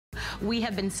We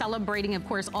have been celebrating, of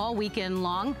course, all weekend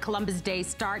long. Columbus Day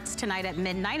starts tonight at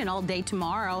midnight and all day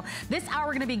tomorrow. This hour,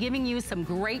 we're going to be giving you some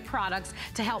great products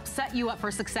to help set you up for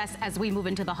success as we move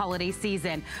into the holiday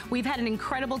season. We've had an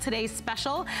incredible today's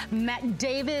special. Matt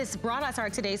Davis brought us our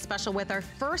today's special with our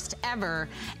first ever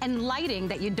and lighting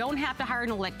that you don't have to hire an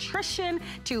electrician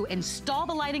to install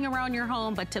the lighting around your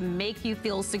home, but to make you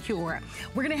feel secure.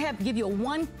 We're going to give you a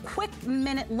one quick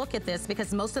minute look at this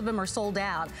because most of them are sold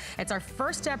out. It's our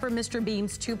first ever Mr.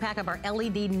 Beam's 2-pack of our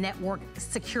LED network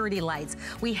security lights.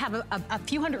 We have a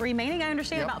few hundred remaining. I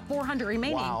understand about 400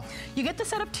 remaining. Wow. You get the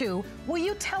set of 2. Will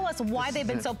you tell us why they've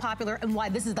been so popular and why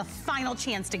this is the final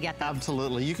chance to get them?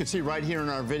 Absolutely. You can see right here in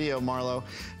our video, Marlo,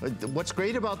 what's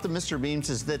great about the Mr. Beams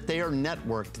is that they are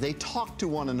networked. They talk to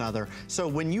one another. So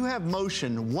when you have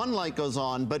motion, one light goes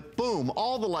on, but boom,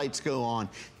 all the lights go on.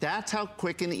 That's how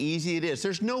quick and easy it is.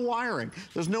 There's no wiring.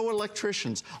 There's no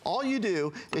electricians. All you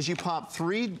do is you pop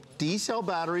 3 D-cell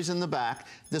batteries in the back.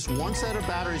 This one set of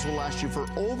batteries will last you for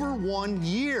over 1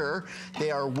 year.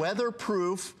 They are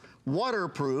weatherproof,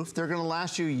 waterproof. They're gonna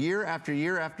last you year after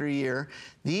year after year.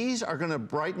 These are gonna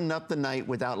brighten up the night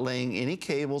without laying any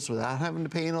cables, without having to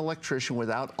pay an electrician,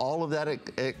 without all of that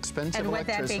expensive electricity. And with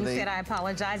that being said, I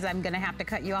apologize. I'm gonna have to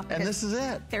cut you off. And this is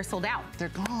it. They're sold out. They're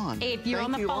gone. If you're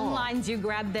on the phone lines, you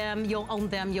grab them, you'll own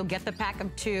them, you'll get the pack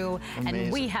of 2, Amazing.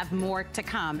 and we have more to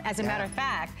come. As a matter of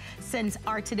fact, since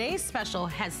our today's special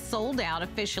has sold out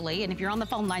officially, and if you're on the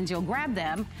phone lines, you'll grab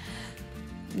them,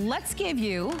 let's give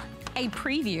you a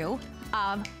preview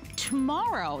of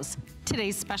tomorrow's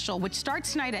today's special, which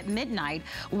starts tonight at midnight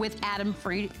with Adam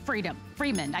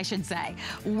Freeman, I should say.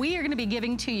 We are going to be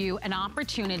giving to you an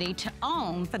opportunity to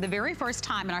own, for the very first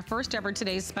time in our first ever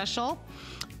today's special,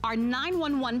 our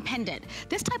 911 pendant.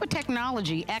 This type of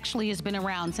technology actually has been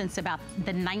around since about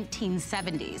the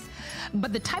 1970s.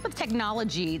 But the type of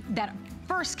technology that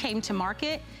first came to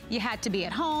market, you had to be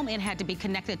at home and had to be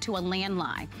connected to a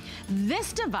landline.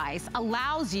 This device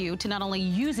allows you to not only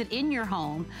use it in your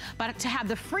home, but to have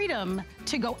the freedom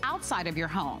to go outside of your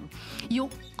home.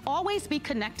 You'll always be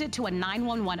connected to a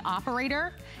 911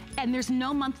 operator, and there's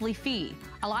no monthly fee.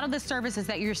 A lot of the services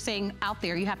that you're seeing out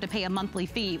there, you have to pay a monthly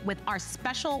fee. With our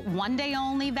special 1-day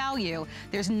only value,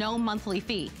 there's no monthly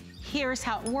fee. Here's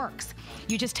how it works.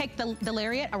 You just take the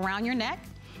lariat around your neck.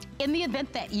 In the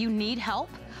event that you need help,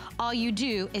 all you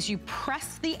do is you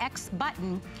press the X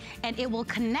button and it will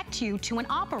connect you to an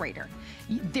operator.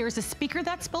 There's a speaker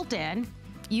that's built in.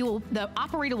 The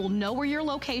operator will know where your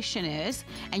location is,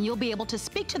 and you'll be able to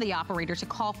speak to the operator to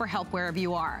call for help wherever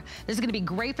you are. This is gonna be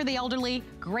great for the elderly,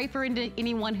 great for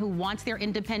anyone who wants their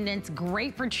independence,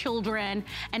 great for children,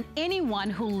 and anyone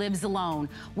who lives alone.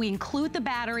 We include the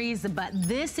batteries, but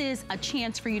this is a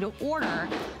chance for you to order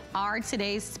our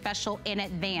today's special in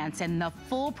advance, and the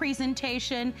full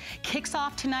presentation kicks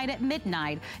off tonight at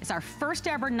midnight. It's our first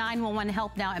ever 911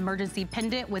 Help Now emergency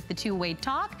pendant with the 2-way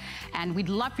talk, and we'd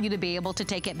love for you to be able to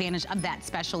take advantage of that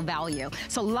special value.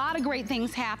 So a lot of great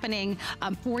things happening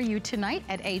for you tonight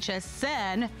at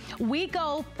HSN. We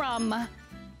go from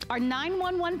our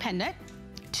 911 pendant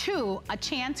to a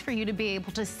chance for you to be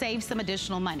able to save some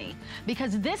additional money.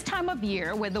 Because this time of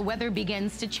year, where the weather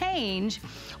begins to change,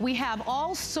 we have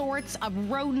all sorts of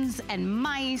rodents and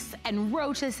mice and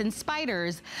roaches and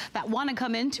spiders that want to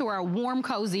come into our warm,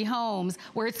 cozy homes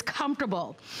where it's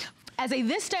comfortable. As a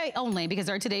this day only, because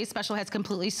our today's special has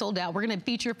completely sold out, we're gonna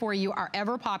feature for you our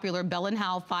ever popular Bell &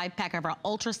 Howell 5-pack of our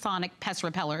ultrasonic pest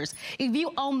repellers. If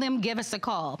you own them, give us a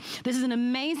call. This is an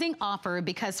amazing offer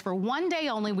because for 1 day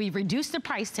only, we've reduced the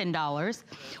price $10.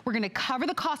 We're gonna cover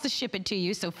the cost to ship it to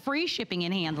you, so free shipping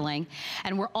and handling.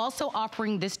 And we're also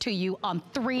offering this to you on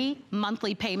 3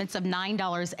 monthly payments of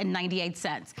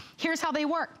 $9.98. Here's how they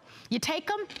work. You take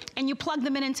them and you plug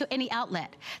them into any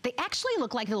outlet. They actually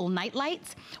look like little night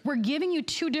lights. We're giving you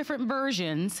 2 different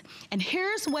versions, and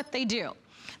here's what they do.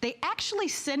 They actually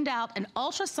send out an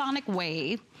ultrasonic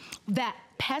wave that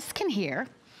pests can hear,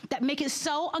 that make it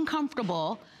so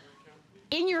uncomfortable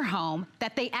in your home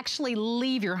that they actually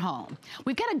leave your home.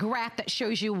 We've got a graph that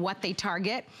shows you what they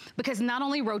target, because not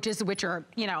only roaches, which are,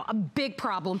 you know, a big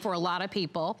problem for a lot of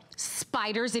people,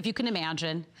 spiders, if you can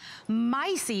imagine,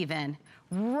 mice even,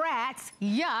 rats,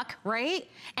 yuck, right?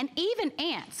 And even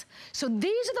ants. So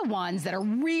these are the ones that are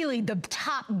really the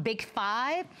top big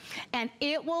 5, and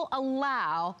it will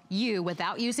allow you,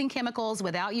 without using chemicals,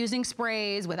 without using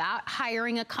sprays, without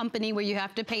hiring a company where you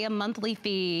have to pay a monthly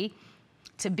fee,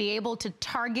 to be able to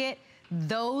target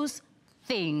those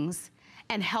things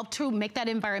and help to make that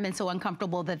environment so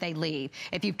uncomfortable that they leave.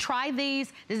 If you've tried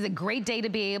these, this is a great day to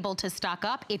be able to stock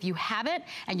up. If you haven't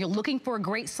and you're looking for a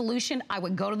great solution, I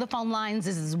would go to the phone lines.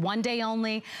 This is one day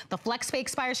only. The FlexPay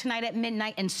expires tonight at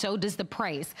midnight, and so does the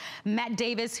price. Matt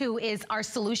Davis, who is our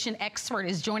solution expert,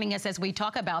 is joining us as we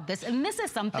talk about this. And this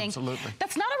is something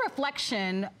that's not a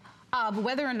reflection of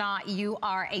whether or not you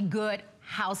are a good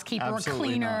housekeeper or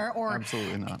cleaner, or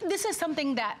absolutely not. This is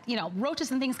something that, you know,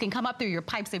 roaches and things can come up through your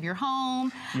pipes of your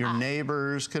home. Your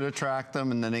neighbors could attract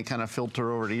them, and then they kind of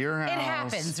filter over to your house. It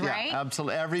happens, right? Yeah,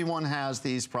 absolutely. Everyone has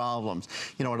these problems.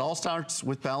 You know, it all starts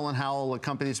with Bell and Howell, a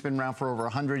company that's been around for over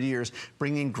 100 years,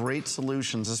 bringing great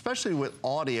solutions, especially with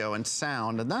audio and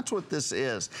sound. And that's what this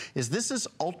is this is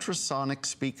ultrasonic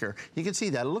speaker. You can see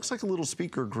that. It looks like a little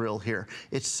speaker grill here.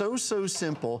 It's so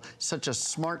simple, such a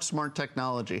smart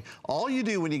technology. All you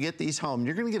do when you get these home,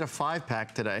 you're going to get a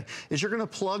 5-pack today, is you're going to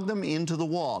plug them into the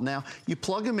wall. Now, you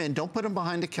plug them in, don't put them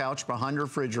behind a couch, behind a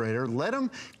refrigerator. Let them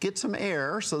get some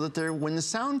air so that when the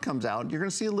sound comes out, you're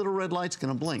going to see a little red light's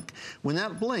going to blink. When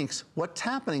that blinks, what's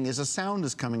happening is a sound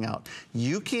is coming out.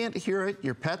 You can't hear it,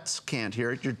 your pets can't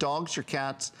hear it, your dogs, your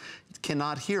cats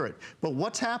cannot hear it. But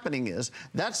what's happening is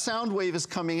that sound wave is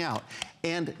coming out,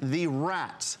 and the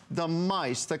rats, the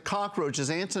mice, the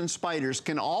cockroaches, ants, and spiders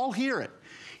can all hear it.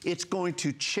 It's going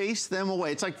to chase them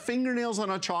away. It's like fingernails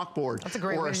on a chalkboard. That's a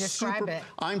great way to describe it.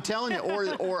 I'm telling you,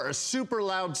 or a super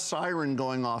loud siren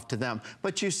going off to them.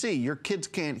 But you see, your kids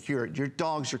can't hear it, your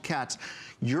dogs, your cats.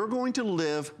 You're going to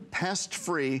live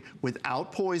pest-free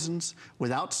without poisons,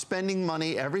 without spending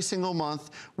money every single month,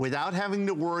 without having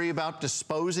to worry about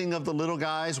disposing of the little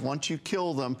guys once you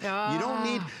kill them. You don't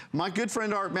need, my good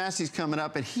friend Art Massey's coming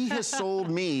up, and he has sold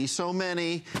me so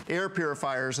many air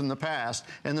purifiers in the past.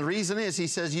 And the reason is, he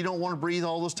says, you don't want to breathe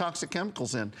all those toxic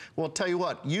chemicals in. Well, I'll tell you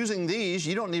what, using these,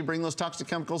 you don't need to bring those toxic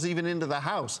chemicals even into the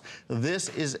house. This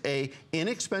is a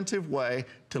inexpensive way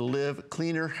to live a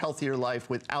cleaner, healthier life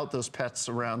without those pets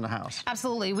around the house.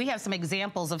 Absolutely. We have some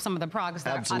examples of some of the products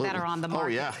that are on the market. Oh,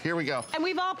 yeah. Here we go. And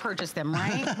we've all purchased them,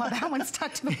 right? Well, that one's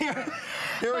stuck to the floor.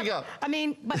 Here we go. I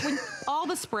mean, but when all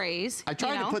the sprays, I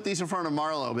tried to put these in front of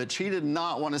Marlo, but she did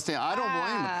not want to stand. I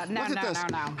don't blame her. Look at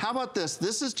this. How about this?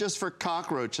 This is just for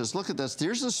cockroaches. Look at this.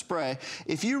 There's the spray.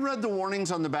 If you read the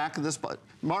warnings on the back of this,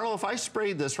 Marlo, if I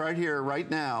sprayed this right here, right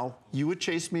now, you would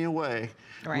chase me away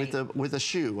with a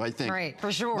shoe, I think. Right,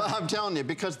 for sure. But I'm telling you,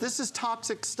 because this is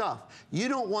toxic stuff. You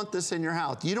don't want this in your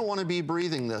house. You don't want to be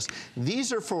breathing this.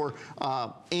 These are for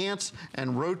ants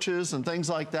and roaches and things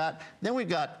like that. Then we've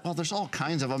got, well, there's all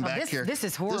kinds of them back here. This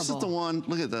is horrible. This is the one,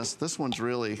 look at this. This one's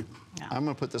really, I'm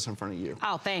going to put this in front of you.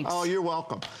 Oh, thanks. Oh, you're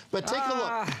welcome. But take a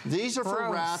look. These are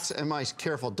for rats and mice.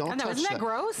 Careful, don't touch that. Isn't that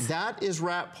gross? That is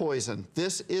rat poison.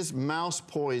 This is mouse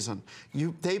poison.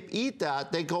 They eat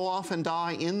that, they go off and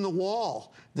die in the wall.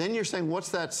 Then you're saying, what's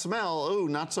that smell? Oh,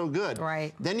 not so good.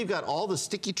 Right. Then you've got all the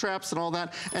sticky traps and all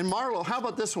that. And Marlo, how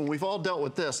about this one? We've all dealt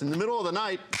with this. In the middle of the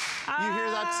night, you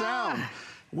hear that sound.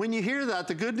 When you hear that,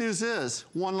 the good news is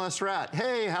one less rat.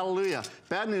 Hey, hallelujah.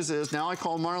 Bad news is now I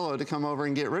call Marlo to come over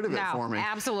and get rid of it for me. No,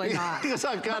 absolutely not. Because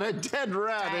I've got a dead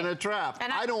rat in a trap.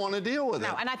 And I don't want to deal with it.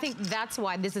 And I think that's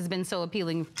why this has been so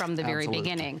appealing from the very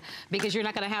beginning, because you're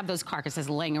not going to have those carcasses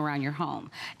laying around your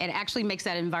home. It actually makes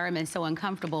that environment so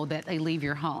uncomfortable that they leave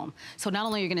your home. So not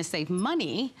only are you going to save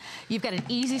money, you've got an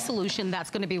easy solution that's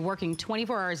going to be working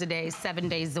 24 hours a day, 7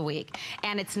 days a week.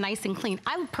 And it's nice and clean.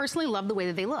 I personally love the way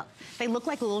that they look. They look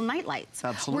like little night lights.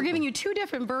 Absolutely. We're giving you 2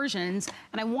 different versions,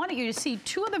 and I wanted you to see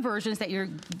 2 of the versions that you're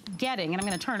getting, and I'm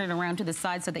going to turn it around to the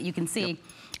side so that you can see,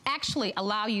 actually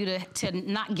allow you to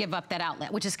not give up that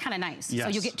outlet, which is kind of nice. Yes. So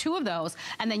you'll get 2 of those,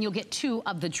 and then you'll get 2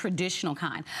 of the traditional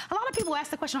kind. A lot of people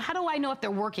ask the question, how do I know if they're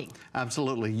working?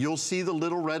 Absolutely. You'll see the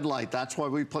little red light. That's why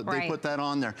they put that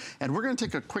on there. And we're going to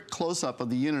take a quick close-up of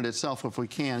the unit itself if we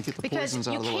can, get the poisons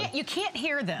out of the way. You can't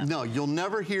hear them. No, you'll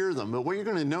never hear them. But what you're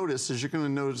going to notice is you're going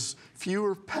to notice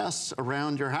fewer pests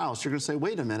around your house. You're going to say,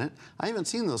 wait a minute, I haven't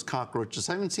seen those cockroaches.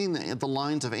 I haven't seen the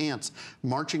lines of ants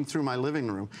marching through my living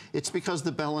room. It's because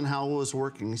the Bell & Howell is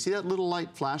working. You see that little light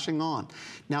flashing on?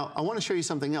 Now, I want to show you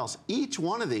something else. Each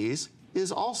one of these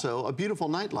is also a beautiful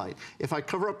night light. If I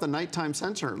cover up the nighttime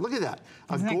sensor, look at that.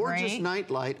 Isn't a gorgeous night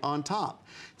light on top.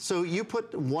 So you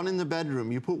put one in the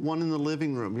bedroom, you put one in the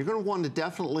living room. You're going to want to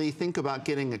definitely think about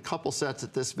getting a couple sets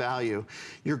at this value.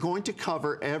 You're going to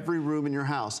cover every room in your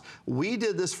house. We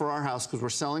did this for our house because we're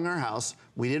selling our house.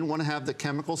 We didn't want to have the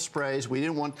chemical sprays. We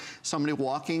didn't want somebody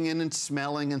walking in and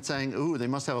smelling and saying, ooh, they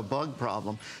must have a bug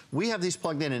problem. We have these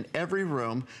plugged in every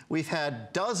room. We've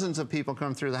had dozens of people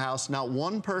come through the house. Not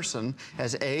one person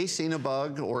has A, seen a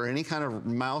bug or any kind of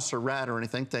mouse or rat or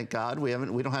anything. Thank God we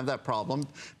don't have that problem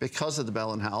because of the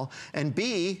Bell & Howell. And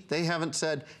B, they haven't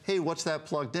said, hey, what's that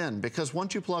plugged in? Because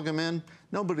once you plug them in,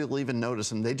 nobody will even notice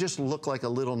them. They just look like a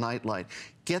little nightlight.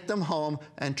 Get them home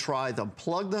and try them.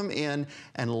 Plug them in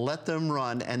and let them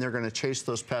run, and they're going to chase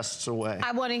those pests away.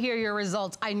 I want to hear your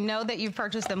results. I know that you've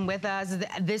purchased them with us.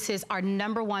 This is our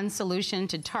 #1 solution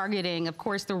to targeting, of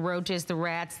course, the roaches, the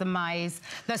rats, the mice,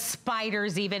 the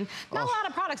spiders even. Not a lot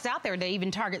of products out there that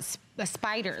even target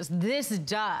spiders. This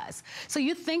does. So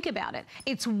you think about it.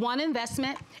 It's one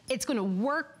investment. It's going to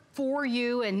work for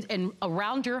you and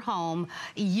around your home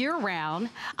year-round.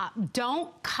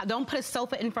 Don't put a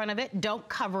sofa in front of it. Don't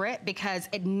cover it, because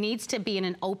it needs to be in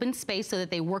an open space so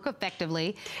that they work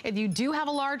effectively. If you do have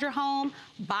a larger home,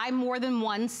 buy more than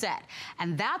one set.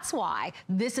 And that's why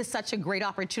this is such a great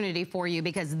opportunity for you,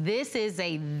 because this is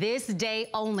this day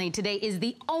only. Today is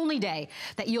the only day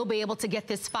that you'll be able to get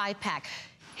this 5-pack.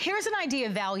 Here's an idea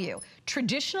of value.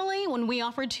 Traditionally, when we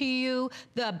offer to you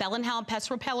the Bell & Howell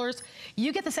pest repellers,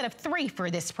 you get the set of 3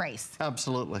 for this price.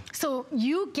 Absolutely. So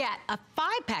you get a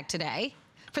 5-pack today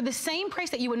for the same price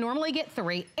that you would normally get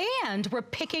 3, and we're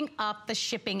picking up the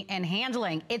shipping and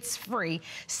handling. It's free,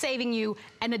 saving you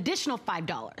an additional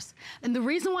 $5. And the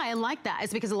reason why I like that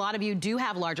is because a lot of you do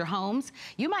have larger homes.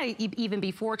 You might even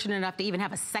be fortunate enough to even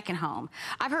have a second home.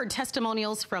 I've heard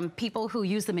testimonials from people who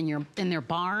use them in their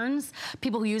barns,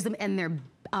 people who use them in their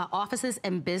offices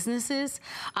and businesses.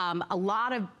 A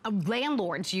lot of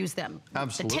landlords use them.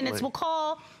 Absolutely. The tenants will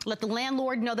call, let the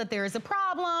landlord know that there is a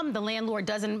problem. The landlord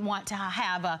doesn't want to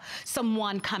have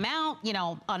someone come out, you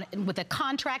know, with a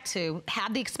contract to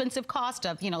have the expensive cost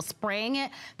of, you know, spraying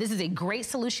it. This is a great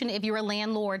solution if you're a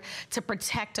landlord to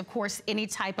protect, of course, any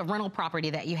type of rental property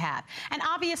that you have. And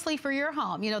obviously for your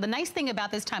home, you know, the nice thing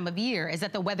about this time of year is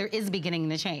that the weather is beginning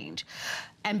to change.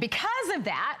 And because of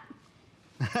that,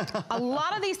 a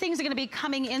lot of these things are going to be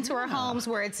coming into our homes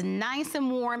where it's nice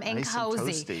and warm and cozy. And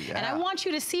toasty, yeah. And I want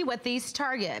you to see what these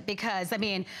target, because, I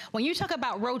mean, when you talk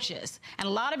about roaches, and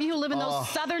a lot of you who live in those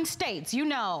southern states, you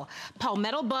know,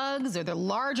 palmetto bugs or the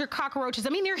larger cockroaches, I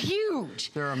mean, they're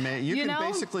huge. They're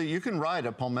amazing. You can ride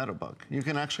a palmetto bug. You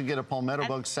can actually get a palmetto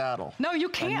bug saddle. No, you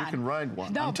can't. And you can ride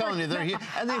one. No, I'm telling you, they're huge.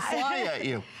 And they fly at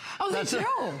you. Oh, they do.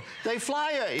 They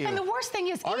fly at you. And the worst thing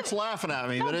is, Art's laughing at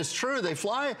me, but it's true. They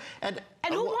fly.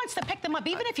 And who wants to pick them up?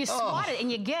 Even if you swat it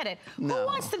and you get it, who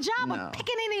wants the job of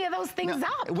picking any of those things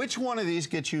up? Which one of these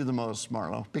gets you the most,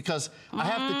 Marlo? Because I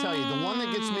have to tell you, the one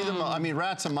that gets me the most, I mean,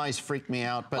 rats and mice freak me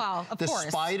out, but the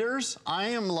spiders, I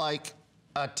am like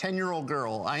a 10-year-old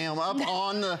girl. I am up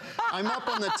on the, I'm up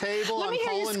on the table. I'm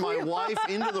calling my wife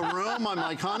into the room. I'm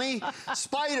like, honey,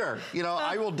 spider. You know,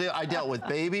 I dealt with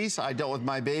babies. I dealt with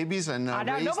my babies and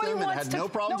raised them and had no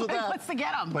problems with that. Nobody wants to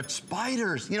get them. But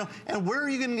spiders, you know, and where are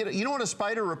you going to get it? You know what a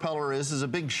spider repeller is a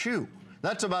big shoe.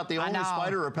 That's about the only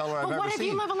spider repeller I've ever seen. What if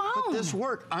you live alone? But this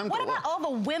worked. What about all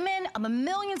the women, the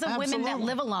millions of women that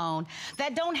live alone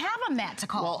that don't have a mat to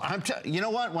call? Well, you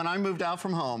know what? When I moved out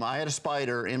from home, I had a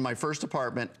spider in my first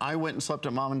apartment. I went and slept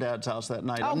at Mom and Dad's house that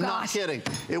night. I'm not kidding.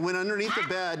 It went underneath the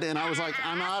bed, and I was like,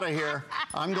 I'm out of here.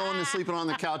 I'm going to sleeping on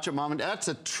the couch at Mom and Dad. That's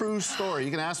a true story.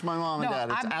 You can ask my mom and dad.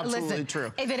 It's absolutely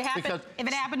true. If it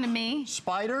happened to me.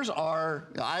 Spiders are,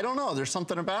 I don't know, there's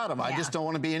something about them. I just don't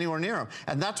want to be anywhere near them.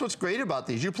 And that's what's great about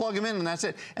these. You plug them in and that's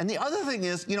it. And the other thing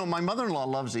is, you know, my mother-in-law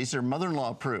loves these. They're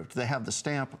mother-in-law approved. They have the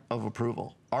stamp of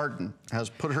approval. Arden has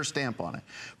put her stamp on it.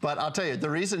 But I'll tell you, the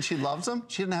reason she loves them,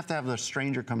 she didn't have to have the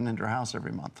stranger coming into her house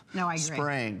every month. No, I agree.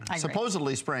 Spraying,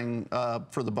 supposedly spraying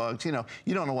for the bugs. You know,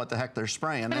 you don't know what the heck they're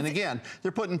spraying. And again,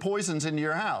 they're putting poisons into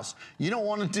your house. You don't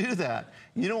want to do that.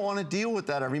 You don't want to deal with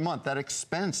that every month, that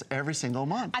expense every single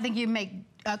month. I think you make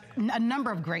a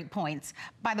number of great points.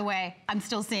 By the way, I'm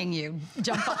still seeing you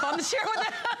jump up on the chair with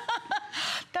it.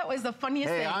 That was the funniest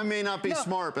thing. Hey, I may not be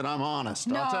smart, but I'm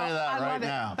honest. I'll tell you that right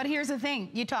now. But here's the thing.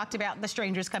 You talked about the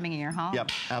strangers coming in your home.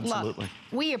 Yep, absolutely. Look,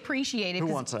 we appreciate it. Who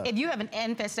wants that? If you have an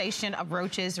infestation of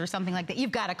roaches or something like that,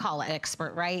 you've got to call an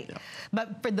expert, right? Yep.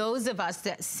 But for those of us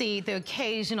that see the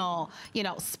occasional, you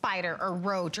know, spider or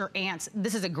roach or ants,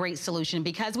 this is a great solution.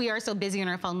 Because we are so busy on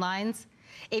our phone lines,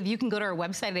 if you can go to our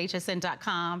website at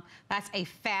hsn.com, that's a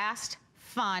fast,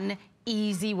 fun,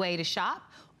 easy way to shop.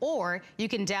 Or you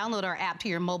can download our app to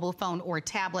your mobile phone or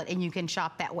tablet and you can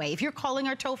shop that way. If you're calling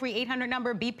our toll-free 800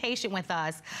 number, be patient with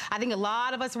us. I think a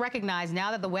lot of us recognize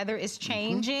now that the weather is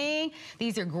changing,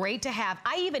 these are great to have.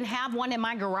 I even have one in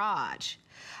my garage.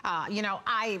 You know,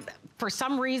 for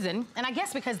some reason, and I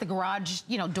guess because the garage,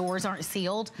 you know, doors aren't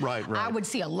sealed, right. I would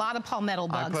see a lot of palmetto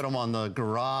bugs. I put them on the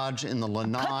garage, in the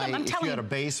lanai, if you had a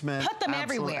basement, put them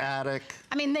everywhere. Attic.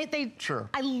 I mean, sure.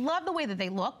 I love the way that they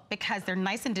look because they're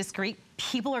nice and discreet.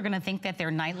 People are gonna think that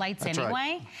they're night lights anyway.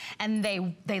 Right. And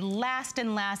they last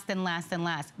and last and last and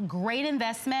last. Great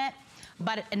investment,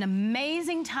 but an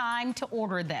amazing time to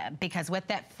order them because with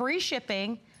that free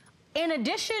shipping, in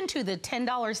addition to the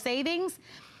 $10 savings,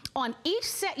 on each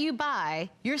set you buy,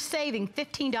 you're saving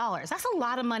 $15. That's a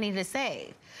lot of money to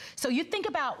save. So you think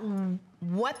about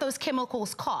what those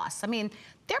chemicals cost. I mean,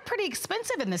 they're pretty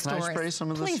expensive in the stores. Can I spray some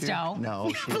of this Please here? don't.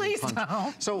 No. Please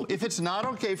don't. So if it's not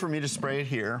okay for me to spray it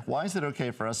here, why is it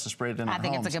okay for us to spray it in our homes? I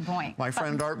think it's a good point. My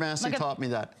friend Art Massey taught me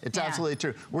that. It's absolutely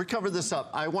true. We covered this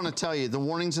up. I want to tell you, the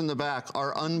warnings in the back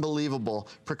are unbelievable.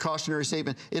 Precautionary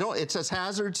statement. It says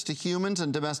hazards to humans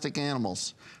and domestic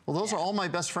animals. Well, those are all my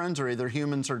best friends are either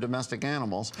humans or domestic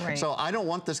animals. Right. So I don't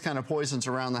want this kind of poisons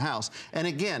around the house. And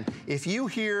again, if you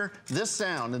hear this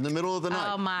sound in the middle of the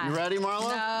night, you ready, Marlo?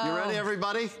 No. You ready,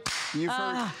 everybody? You've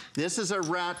heard, this is a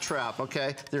rat trap,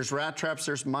 okay? There's rat traps,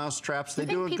 there's mouse traps. They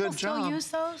do a good job. Still use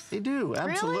those? They do,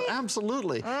 Really?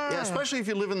 absolutely. Yeah, especially if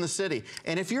you live in the city.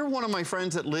 And if you're one of my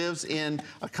friends that lives in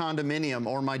a condominium,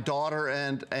 or my daughter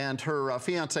and her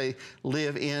fiance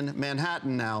live in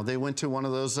Manhattan now. They went to one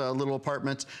of those little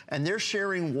apartments, and they're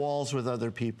sharing walls with other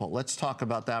people. Let's talk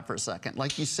about that for a second.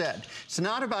 Like you said, it's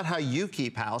not about how you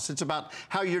keep house, it's about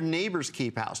how your neighbors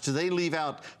keep house. Do they leave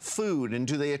out food, and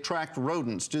do they attract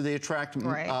rodents? Do they attract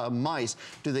mice?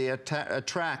 Do they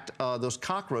attract those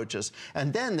cockroaches?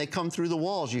 And then they come through the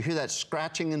walls. You hear that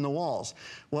scratching in the walls,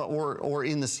 well, or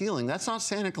in the ceiling. That's not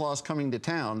Santa Claus coming to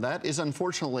town. That is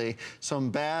unfortunately some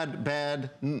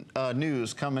bad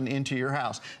news coming into your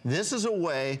house. This is a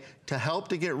way to help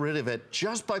to get rid of it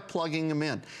just by plugging them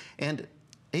in. And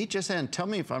HSN, tell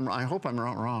me if I hope I'm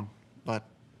not wrong, but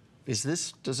does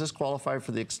this qualify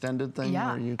for the extended thing?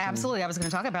 Yeah, absolutely. I was going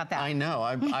to talk about that. I know.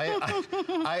 I've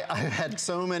had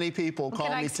so many people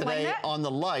call me today on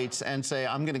the lights and say,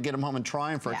 I'm going to get them home and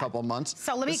try them for a couple of months.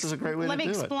 So this is a great way to do it. Let me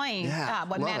explain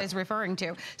what Matt is referring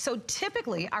to. So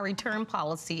typically, our return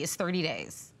policy is 30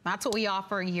 days. That's what we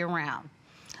offer year-round.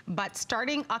 But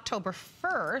starting October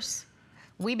 1st,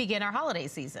 we begin our holiday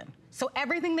season. So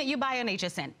everything that you buy on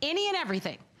HSN, any and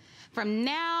everything, from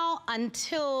now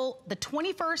until the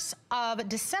 21st of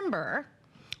December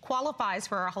qualifies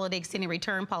for our holiday extended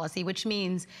return policy, which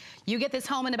means you get this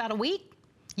home in about a week.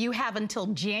 You have until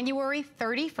January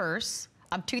 31st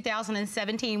of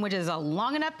 2017, which is a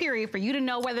long enough period for you to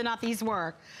know whether or not these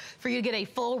work, for you to get a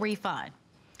full refund.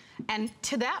 And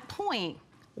to that point,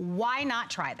 why not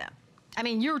try them? I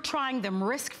mean, you're trying them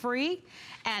risk-free,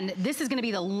 and this is gonna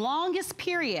be the longest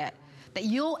period that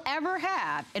you'll ever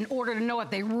have in order to know if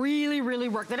they really, really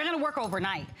work. They're not gonna work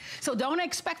overnight. So don't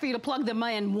expect for you to plug them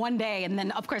in one day and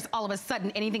then, of course, all of a sudden,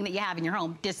 anything that you have in your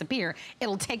home disappear.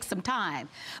 It'll take some time.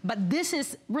 But this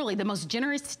is really the most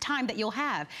generous time that you'll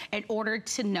have in order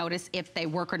to notice if they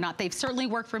work or not. They've certainly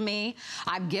worked for me.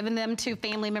 I've given them to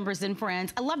family members and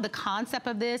friends. I love the concept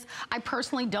of this. I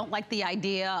personally don't like the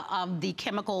idea of the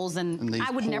chemicals, and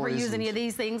I would never use any of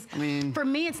these things. I mean, for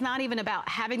me, it's not even about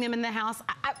having them in the house.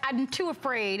 I'm too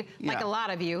afraid, like a lot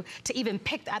of you, to even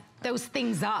pick those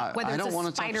things up, whether it's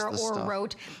a spider or a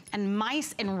roach. And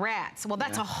mice and rats, well,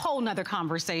 that's a whole nother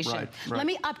conversation. Right. Let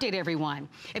me update everyone.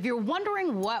 If you're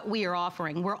wondering what we are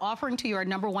offering, we're offering to you our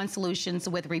 #1 solutions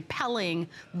with repelling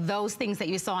those things that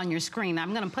you saw on your screen.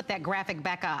 I'm gonna put that graphic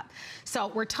back up. So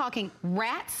we're talking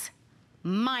rats,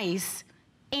 mice,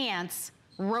 ants,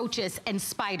 roaches, and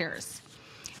spiders.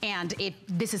 And if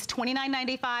this is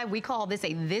 $29.95, we call this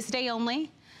a this day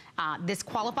only. This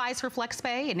qualifies for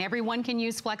FlexPay, and everyone can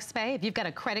use FlexPay. If you've got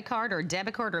a credit card or a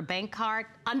debit card or a bank card,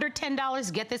 under $10,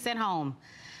 get this at home.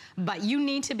 But you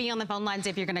need to be on the phone lines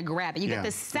if you're gonna grab it. You get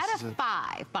this set of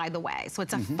 5, by the way. So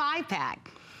it's a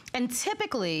 5-pack. And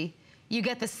typically, you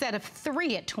get the set of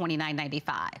 3 at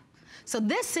 $29.95. So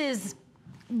this is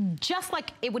just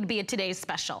like it would be a today's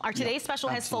special. Our today's special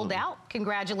has sold out.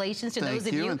 Congratulations to those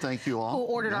of you who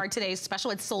ordered our today's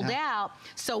special. It's sold out.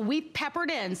 So we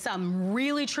peppered in some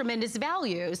really tremendous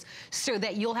values so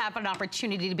that you'll have an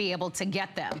opportunity to be able to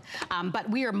get them. But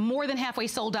we are more than halfway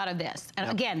sold out of this.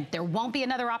 And again, there won't be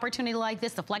another opportunity like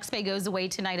this. The FlexPay goes away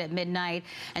tonight at midnight.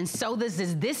 And so this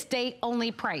is this day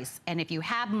only price. And if you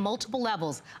have multiple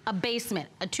levels, a basement,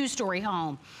 a 2-story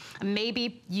home,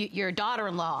 maybe your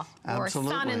daughter-in-law or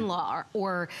son-in-law,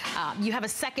 or you have a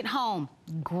second home,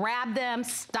 grab them,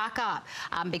 stock up,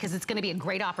 because it's going to be a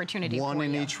great opportunity for you. One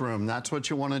in each room. That's what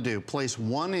you want to do. Place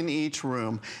one in each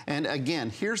room. And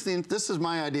again, this is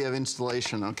my idea of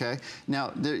installation, okay?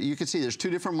 Now, you can see there's two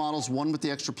different models, one with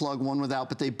the extra plug, one without,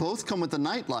 but they both come with the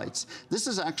night lights. This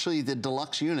is actually the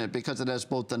deluxe unit because it has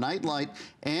both the night light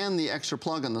and the extra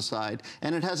plug on the side.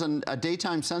 And it has a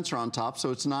daytime sensor on top,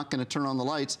 so it's not going to turn on the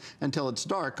lights until it's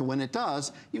dark. When it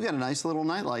does, you've got a nice little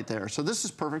night light there. So this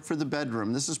is perfect for the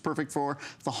bedroom. This is perfect for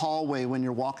the hallway when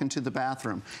you're walking to the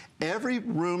bathroom. Every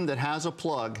room that has a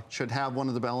plug should have one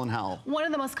of the Bell & Howell. One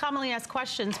of the most commonly asked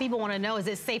questions people want to know is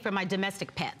it safe for my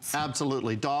domestic pets?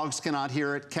 Absolutely. Dogs cannot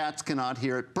hear it, cats cannot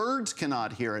hear it, birds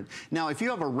cannot hear it. Now, if you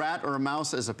have a rat or a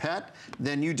mouse as a pet,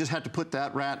 then you just have to put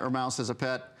that rat or mouse as a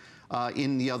pet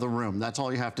in the other room. That's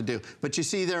all you have to do. But you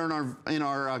see there in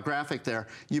our graphic there,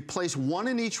 you place one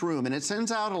in each room and it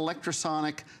sends out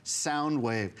ultrasonic sound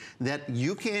wave that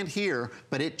you can't hear,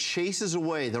 but it chases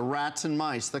away the rats and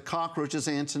mice, the cockroaches,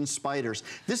 ants, and spiders.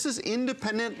 This is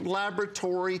independent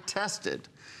laboratory tested.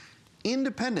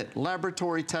 Independent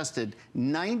laboratory tested,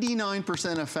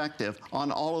 99% effective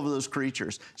on all of those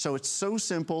creatures. So it's so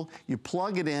simple, you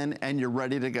plug it in and you're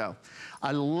ready to go.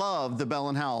 I love the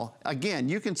Bell & Howell. Again,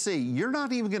 you can see, you're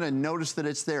not even gonna notice that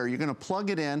it's there. You're gonna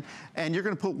plug it in and you're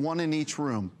gonna put one in each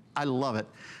room. I love it.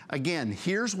 Again,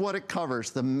 here's what it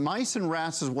covers. The mice and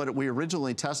rats is what we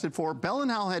originally tested for. Bell &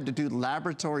 Howell had to do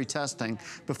laboratory testing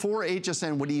before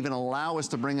HSN would even allow us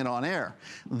to bring it on air.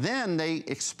 Then they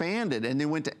expanded and they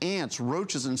went to ants,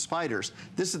 roaches, and spiders.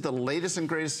 This is the latest and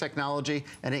greatest technology,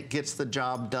 and it gets the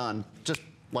job done. Just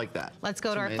like that. Let's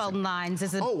go to our phone lines.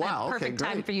 This is a perfect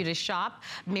time for you to shop.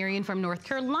 Marion from North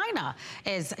Carolina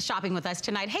is shopping with us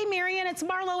tonight. Hey, Marion, it's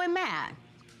Marlo and Matt.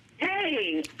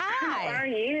 Hey, hi. How are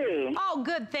you? Oh,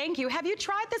 good, thank you. Have you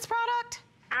tried this product?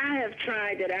 I have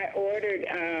tried it. I ordered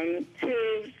 2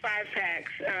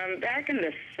 5-packs back in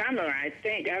the summer, I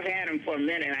think. I've had them for a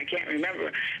minute. I can't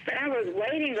remember. But I was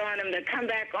waiting on them to come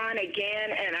back on again,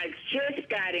 and I just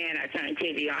got in. I turned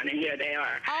TV on, and here they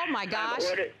are. Oh, my gosh. I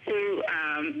ordered two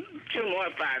more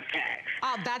 5-packs.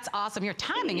 Oh, that's awesome. Your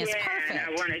timing is perfect. And I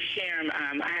want to share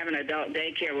them. I have an adult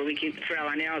daycare where we keep the frail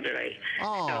and elderly.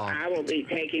 Oh. So I will be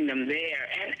taking them there.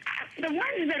 And the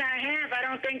ones that I have, I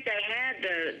don't think they had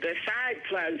the side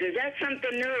plugs. Is that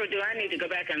something new, or do I need to go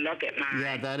back and look at mine?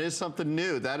 Yeah, that is something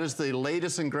new. That is the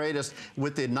latest and greatest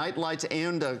with the night lights,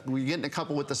 and we're getting a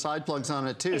couple with the side plugs on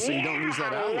it too, so you don't lose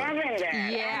that outlet. I'm loving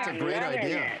that. Yeah, that's a great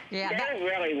idea. That. Yeah, that'll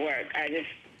really work. I've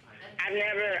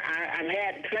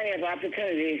had plenty of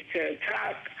opportunities to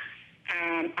talk.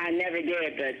 I never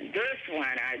did, but this one,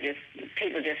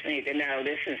 people just need to know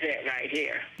this is it right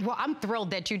here. Well, I'm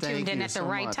thrilled that you tuned in at the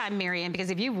right time, Marion, because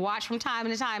if you've watched from time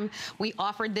to time, we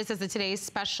offered this as a today's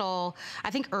special,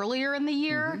 I think earlier in the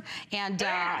year, and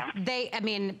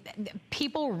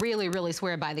people really, really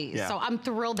swear by these. Yeah. So I'm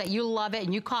thrilled that you love it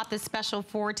and you caught this special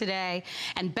for today,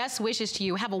 and best wishes to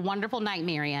you. Have a wonderful night,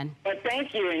 Marion. Well,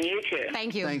 thank you, and you too.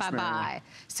 Thank you. Bye-bye.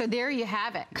 So there you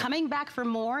have it. Coming back for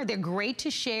more. They're great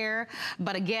to share.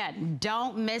 But again,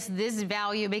 don't miss this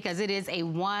value because it is a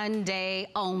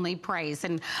one-day only price,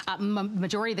 and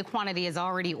majority of the quantity is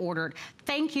already ordered.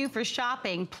 Thank you for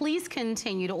shopping. Please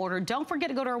continue to order. Don't forget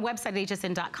to go to our website,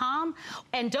 hsn.com,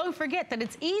 and don't forget that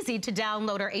it's easy to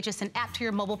download our HSN app to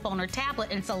your mobile phone or tablet,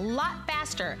 and it's a lot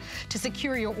faster to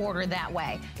secure your order that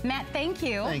way. Matt, thank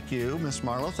you. Thank you, Miss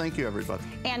Marlo. Thank you, everybody.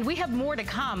 And we have more to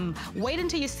come. Wait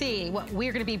until you see what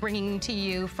we're going to be bringing to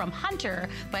you from Hunter,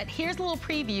 but here's a little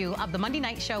preview of the Monday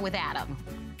Night Show with Adam.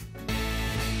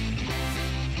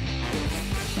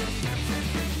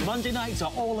 Monday nights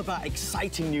are all about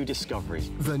exciting new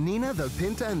discoveries. The Nina, the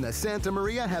Pinta, and the Santa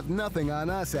Maria have nothing on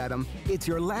us, Adam. It's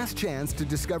your last chance to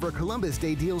discover Columbus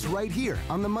Day deals right here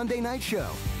on the Monday Night Show.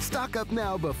 Stock up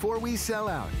now before we sell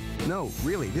out. No,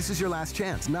 really, this is your last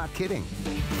chance, not kidding.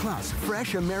 Plus,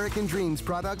 fresh American Dreams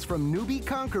products from newbie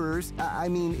conquerors,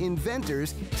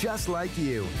 inventors just like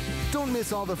you. Don't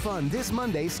miss all the fun this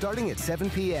Monday starting at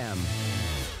 7 p.m.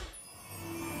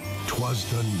 'Twas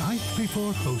the night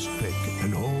before host pick,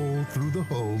 and all through the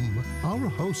home, our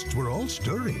hosts were all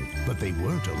stirring, but they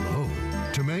weren't alone.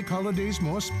 To make holidays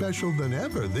more special than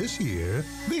ever this year,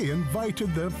 they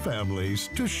invited their families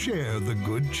to share the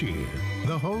good cheer.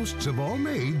 The hosts have all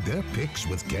made their picks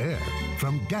with care.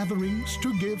 From gatherings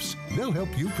to gifts, they'll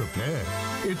help you prepare.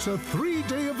 It's a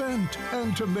 3-day event,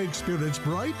 and to make spirits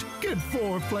bright, get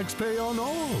 4 flex pay on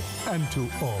all, and to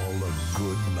all a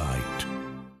good night.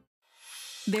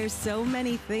 There's so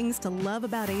many things to love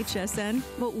about HSN,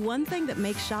 but one thing that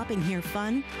makes shopping here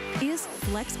fun is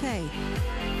FlexPay.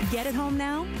 Get it home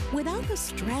now without the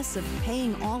stress of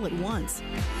paying all at once.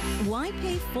 Why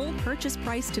pay full purchase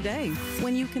price today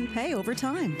when you can pay over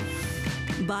time?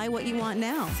 Buy what you want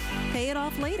now, pay it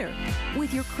off later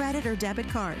with your credit or debit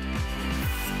card.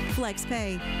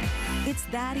 FlexPay. It's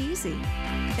that easy.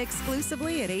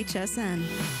 Exclusively at HSN.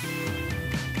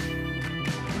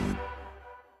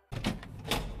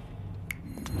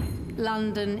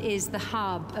 London is the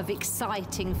hub of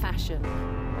exciting fashion.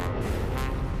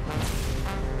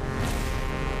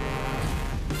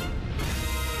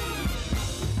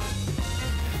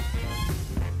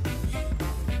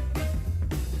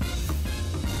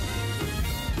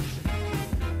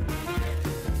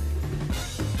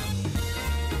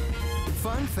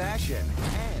 Fun fashion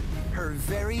and her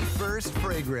very first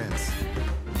fragrance.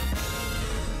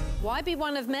 Why be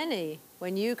one of many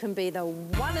when you can be the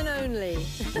one and only?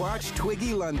 Watch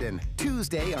Twiggy London,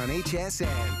 Tuesday on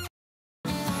HSN.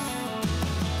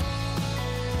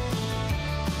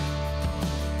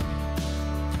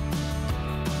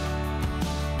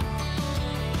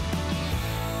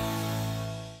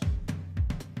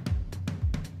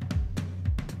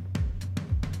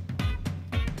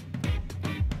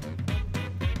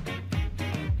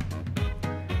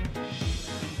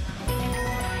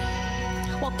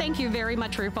 Well, thank you very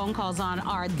much for your phone calls on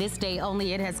our This Day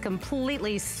Only. It has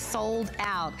completely sold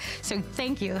out. So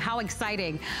thank you. How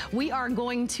exciting. We are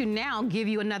going to now give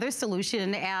you another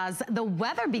solution as the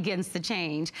weather begins to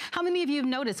change. How many of you have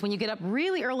noticed when you get up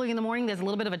really early in the morning, there's a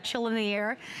little bit of a chill in the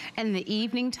air, and in the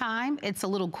evening time, it's a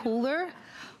little cooler?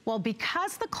 Well,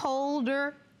 because the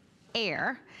colder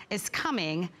air is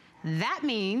coming, that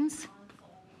means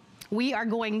we are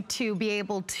going to be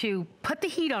able to put the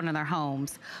heat on in our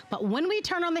homes. But when we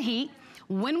turn on the heat,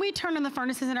 when we turn on the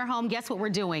furnaces in our home, guess what we're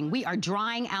doing? We are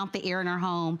drying out the air in our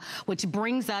home, which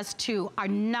brings us to our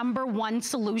 #1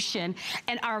 solution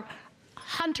and our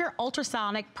Hunter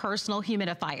Ultrasonic Personal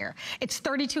Humidifier. It's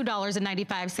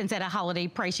 $32.95 at a holiday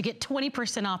price. You get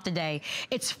 20% off today.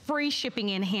 It's free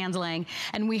shipping and handling,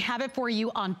 and we have it for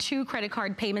you on 2 credit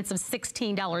card payments of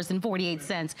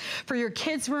 $16.48 for your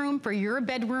kids' room, for your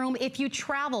bedroom, if you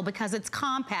travel, because it's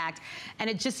compact and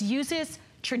it just uses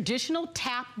traditional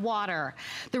tap water.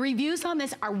 The reviews on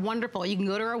this are wonderful. You can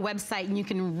go to our website and you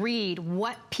can read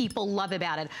what people love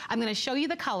about it. I'm gonna show you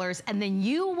the colors and then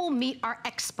you will meet our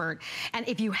expert. And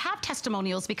if you have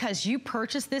testimonials because you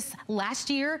purchased this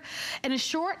last year, in a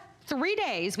short 3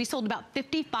 days, we sold about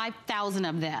 55,000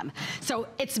 of them. So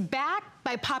it's back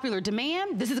by popular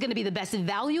demand. This is gonna be the best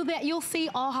value that you'll see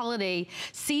all holiday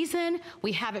season.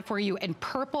 We have it for you in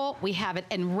purple, we have it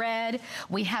in red,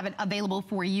 we have it available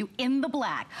for you in the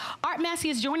black. Art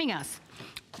Massey is joining us.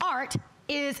 Art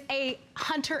is a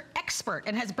Hunter expert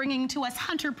and has bringing to us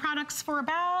Hunter products for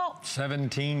about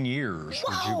 17 years.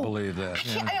 Whoa. Would you believe that?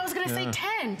 Yeah. I was gonna say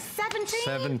 10, 17?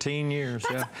 17 years,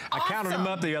 That's yeah. I counted them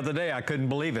up the other day. I couldn't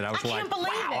believe it. I was like,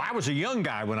 wow, I was a young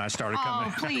guy when I started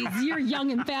coming. Oh, please, you're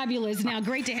young and fabulous now.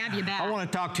 Great to have you back. I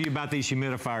want to talk to you about these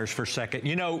humidifiers for a second.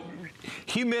 You know,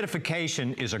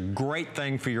 humidification is a great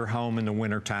thing for your home in the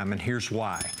wintertime, and here's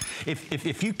why.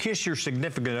 If you kiss your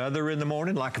significant other in the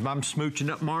morning, like if I'm smooching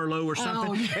up Marlo or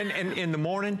something, and in the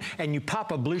morning, and you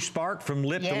pop a blue spark from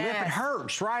lip to lip, it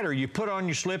hurts, right? Or you put on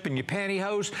your slip and your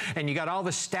pantyhose, and you got all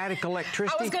the static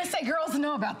electricity. I was going to say, girls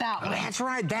know about that one. That's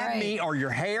right. Or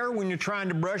your hair when you're trying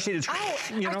to brush it. It's,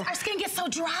 you know. Our skin gets so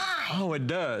dry. Oh, it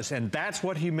does. And that's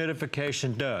what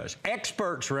humidification does.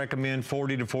 Experts recommend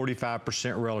 40 to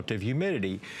 45% relative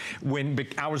humidity. When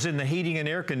I was in the heating and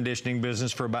air conditioning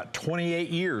business for about 28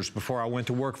 years before I went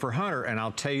to work for Hunter, and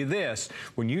I'll tell you this,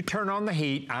 when you turn on the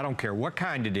heat, I don't care what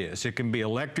kind it is. It can be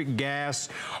electric, gas,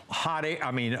 hot air,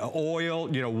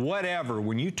 oil, you know, whatever.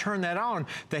 When you turn that on,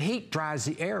 the heat dries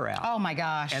the air out. Oh my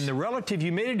gosh. And the relative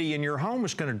humidity in your home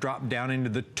is going to drop down into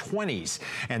the 20s.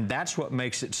 And that's what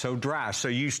makes it so dry. So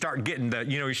you start getting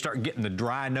the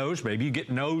dry nose, maybe you get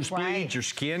nosebleeds, your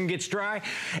skin gets dry.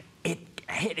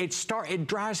 It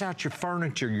dries out your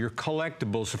furniture, your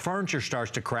collectibles. The furniture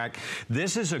starts to crack.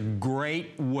 This is a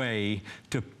great way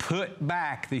to put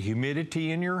back the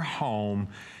humidity in your home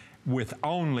with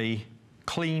only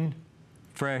clean,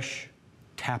 fresh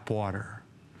tap water.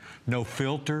 No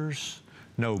filters,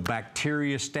 no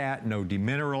bacteriostat, no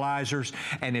demineralizers,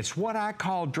 and it's what I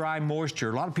call dry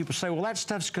moisture. A lot of people say, well, that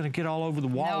stuff's gonna get all over the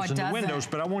walls and the windows,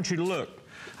 but I want you to look.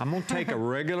 I'm gonna take a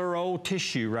regular old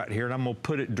tissue right here and I'm gonna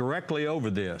put it directly over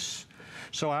this.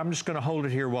 So I'm just going to hold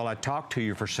it here while I talk to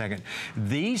you for a second.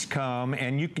 These come,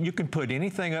 and you can put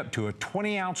anything up to a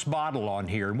 20-ounce bottle on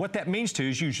here. And what that means to you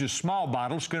is use a small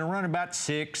bottle. It's going to run about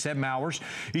 6-7 hours.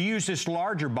 You use this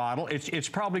larger bottle, it's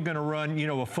probably going to run, you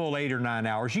know, a full 8 or 9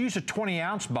 hours. You use a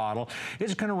 20-ounce bottle,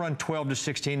 it's going to run 12 to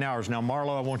 16 hours. Now,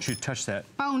 Marlo, I want you to touch that.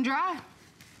 Bone dry.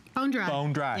 Bone dry.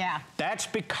 Bone dry. Yeah. That's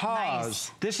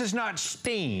because this is not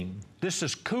steam. This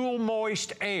is cool,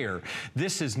 moist air.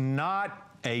 This is not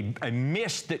a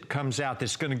mist that comes out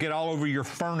that's going to get all over your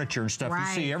furniture and stuff. You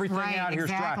see everything out here is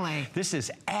dry. This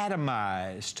is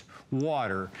atomized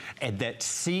water and that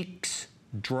seeks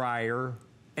drier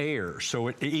air.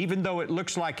 So even though it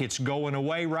looks like it's going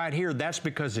away right here, that's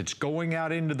because it's going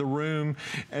out into the room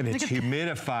and it's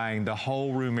humidifying the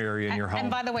whole room area in your home.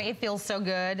 And by the way, it feels so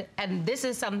good. And this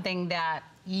is something that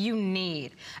you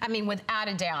need. I mean, without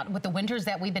a doubt, with the winters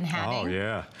that we've been having,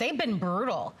 they've been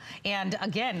brutal. And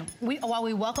again, while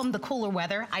we welcome the cooler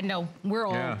weather, I know we're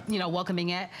all, you know, welcoming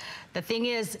it. The thing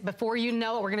is, before you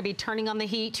know it, we're gonna be turning on the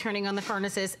heat, turning on the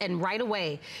furnaces, and right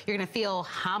away, you're gonna feel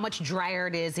how much drier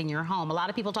it is in your home. A lot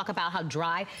of people talk about how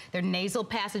dry their nasal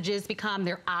passages become,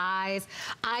 their eyes.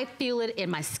 I feel it in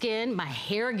my skin. My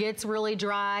hair gets really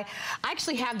dry. I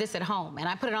actually have this at home, and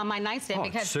I put it on my nightstand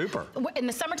because in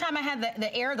the summertime, I have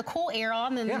the cool air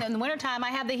on, and in the wintertime, I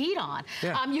have the heat on.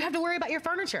 You have to worry about your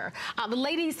furniture. The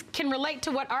ladies can relate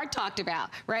to what Art talked about,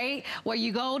 right? Where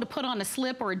you go to put on a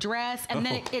slip or a dress, and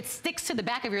then it sticks to the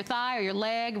back of your thigh or your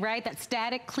leg, right? That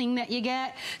static cling that you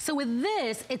get. So with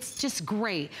this, it's just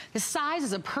great. The size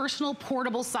is a personal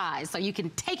portable size, so you can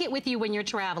take it with you when you're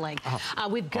traveling.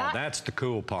 We've got... that's the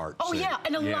cool part. Oh, yeah,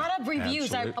 and a lot of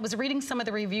reviews. I was reading some of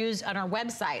the reviews on our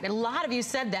website, and a lot of you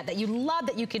said that you love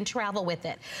that you can travel with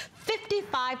it.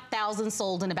 55,000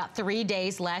 sold in about 3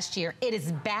 days last year. It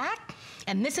is back.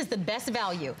 And this is the best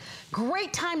value.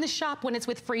 Great time to shop when it's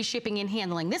with free shipping and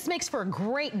handling. This makes for a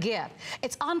great gift.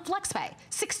 It's on FlexPay,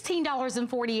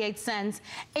 $16.48,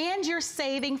 and you're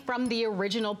saving from the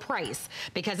original price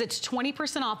because it's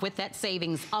 20% off with that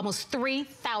savings. Almost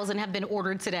 3,000 have been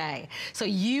ordered today. So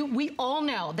we all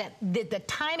know that the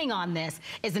timing on this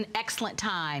is an excellent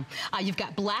time. You've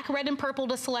got black, red, and purple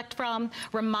to select from,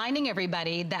 reminding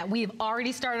everybody that we've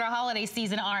already started our holiday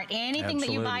season. Anything that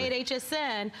you buy at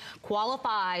HSN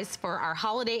qualifies for our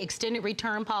holiday extended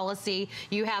return policy.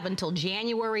 You have until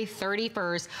January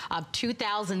 31st of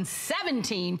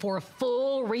 2017 for a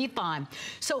full refund.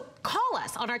 So call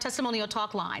us on our testimonial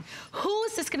talk line. Who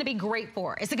is this going to be great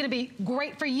for? Is it going to be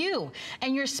great for you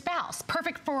and your spouse?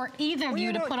 Perfect for either of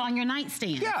you to put on your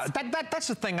nightstand. Yeah, that's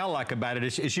the thing I like about it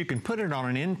is you can put it on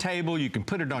an end table, you can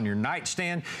put it on your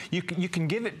nightstand, you can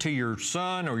give it to your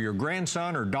son or your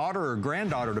grandson or daughter or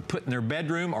granddaughter to put in their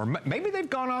bedroom, or maybe they've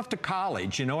gone off to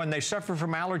college, you know, and they suffer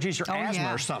from allergies or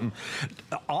asthma or something.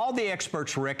 All the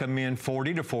experts recommend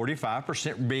 40 to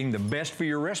 45% being the best for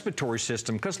your respiratory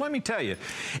system, because let me tell you,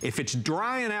 if it's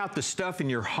drying out the stuff in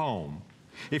your home,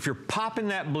 if you're popping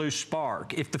that blue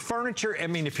spark, if the furniture, I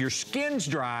mean, if your skin's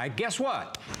dry, guess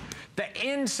what? The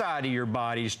inside of your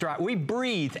body's dry. We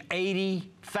breathe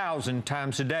 80,000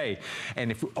 times a day.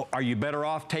 And are you better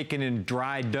off taking in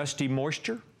dry, dusty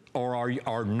moisture?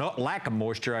 Or not lack of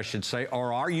moisture, I should say,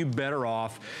 or are you better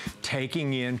off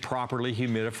taking in properly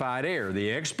humidified air? The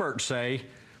experts say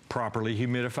properly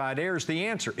humidified air is the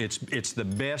answer. It's the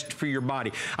best for your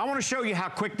body. I want to show you how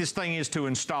quick this thing is to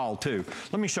install too.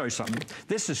 Let me show you something.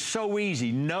 This is so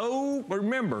easy.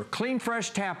 Remember, clean,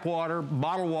 fresh tap water,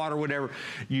 bottled water, whatever.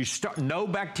 You start, no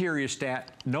bacteria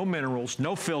stat, no minerals,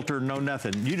 no filter, no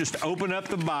nothing. You just open up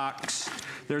the box.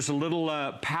 There's a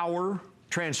little power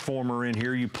transformer in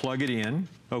here. You plug it in,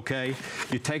 okay?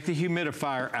 You take the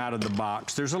humidifier out of the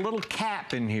box. There's a little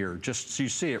cap in here, just so you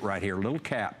see it right here, a little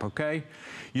cap, okay?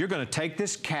 You're gonna take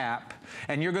this cap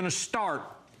and you're gonna start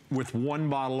with 1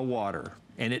 bottle of water.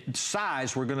 And its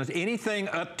size, anything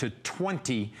up to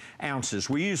 20 ounces.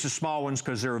 We use the small ones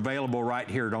because they're available right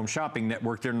here at Home Shopping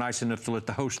Network. They're nice enough to let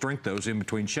the host drink those in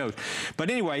between shows. But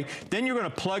anyway, then you're gonna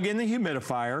plug in the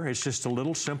humidifier. It's just a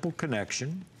little simple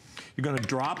connection. You're going to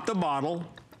drop the bottle,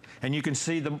 and you can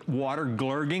see the water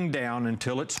glurging down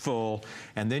until it's full,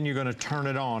 and then you're going to turn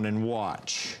it on and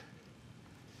watch.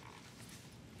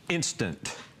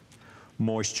 Instant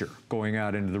moisture going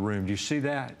out into the room. Do you see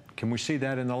that? Can we see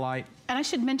that in the light? And I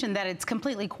should mention that it's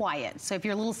completely quiet. So if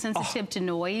you're a little sensitive to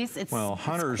noise, it's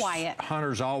quiet.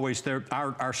 Hunter's always there.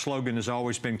 Our slogan has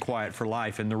always been quiet for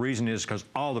life, and the reason is because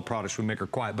all the products we make are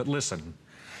quiet. But listen.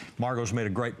 Margot's made a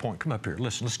great point. Come up here.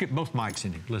 Listen, let's get both mics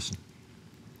in here. Listen.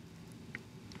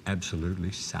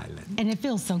 Absolutely silent. And it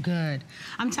feels so good.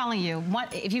 I'm telling you,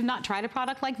 if you've not tried a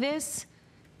product like this,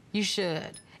 you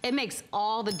should. It makes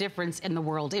all the difference in the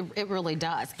world. It really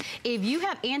does. If you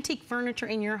have antique furniture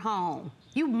in your home,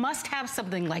 you must have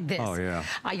something like this. Oh, yeah.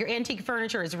 Your antique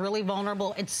furniture is really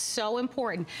vulnerable. It's so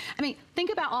important. I mean,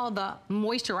 think about all the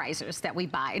moisturizers that we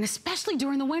buy, and especially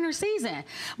during the winter season.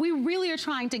 We really are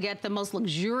trying to get the most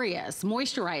luxurious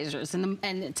moisturizers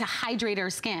and to hydrate our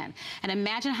skin. And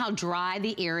imagine how dry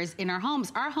the air is in our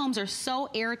homes. Our homes are so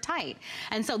airtight.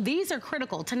 And so these are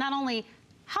critical to not only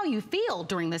how you feel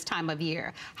during this time of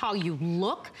year, how you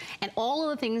look, and all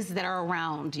of the things that are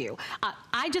around you.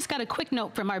 I just got a quick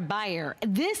note from our buyer.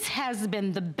 This has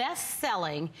been the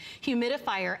best-selling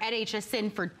humidifier at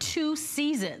HSN for 2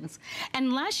 seasons.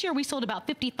 And last year we sold about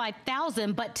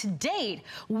 55,000, but to date,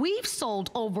 we've sold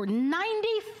over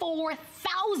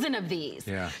 94,000 of these.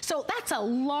 Yeah. So that's a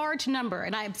large number.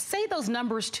 And I say those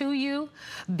numbers to you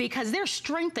because they're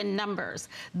strength in numbers.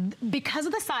 Because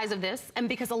of the size of this, and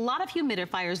because a lot of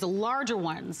humidifiers, the larger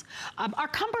ones, are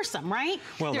cumbersome, right?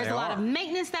 Well, there's a lot of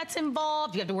maintenance that's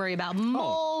involved. You have to worry about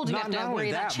mold. You have to worry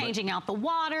about changing out the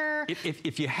water.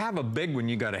 If you have a big one,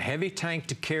 you got a heavy tank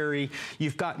to carry.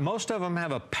 You've got, most of them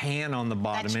have a pan on the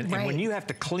bottom. And when you have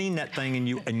to clean that thing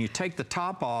and you take the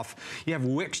top off, you have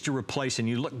wicks to replace, and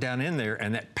you look down in there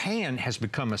and that pan has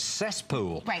become a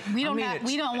cesspool. Right. We don't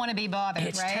want to be bothered,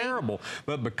 it's terrible.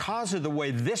 But because of the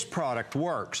way this product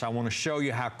works, I want to show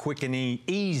you how quick and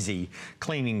easy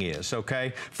cleaning is,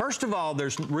 okay? First of all,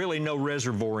 there's really no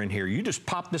reservoir in here. You just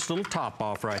pop this little top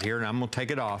off right here, and I'm gonna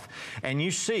take it off, and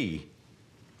you see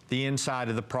the inside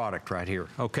of the product right here,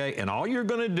 okay? And all you're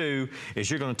gonna do is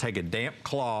you're gonna take a damp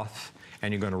cloth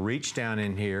and you're gonna reach down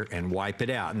in here and wipe it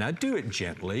out. Now do it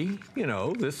gently. You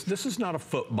know, this is not a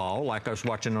football like I was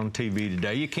watching on TV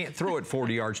today. You can't throw it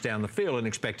 40 yards down the field and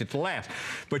expect it to last.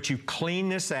 But you clean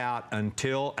this out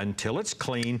until it's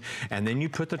clean, and then you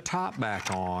put the top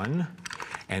back on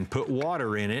and put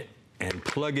water in it and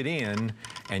plug it in,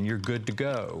 and you're good to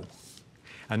go.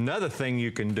 Another thing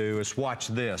you can do is watch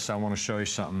this. I want to show you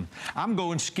something. I'm a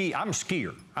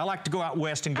skier. I like to go out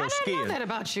west and go skiing. I didn't know that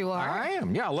about you, Art. I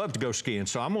am. Yeah, I love to go skiing.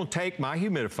 So I'm going to take my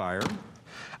humidifier.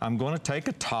 I'm going to take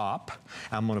a top.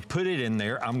 I'm going to put it in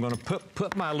there. I'm going to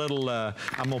put my little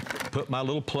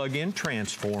plug-in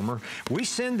transformer. We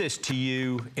send this to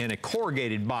you in a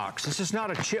corrugated box. This is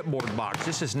not a chipboard box.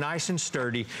 This is nice and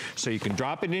sturdy, so you can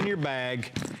drop it in your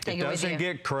bag. It doesn't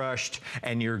get crushed,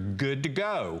 and you're good to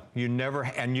go.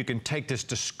 And you can take this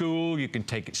to school. You can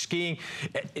take it skiing.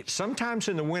 Sometimes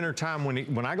in the wintertime,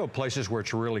 when I go places where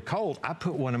it's really cold, I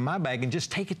put one in my bag and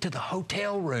just take it to the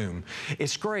hotel room.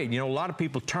 It's great. You know, a lot of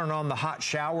people turn on the hot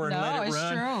shower and let it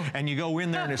run. True. And you go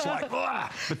in there and it's like, ah.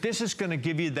 But this is going to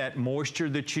give you that moisture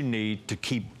that you need to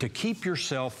keep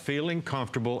yourself feeling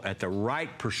comfortable at the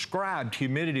right prescribed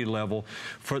humidity level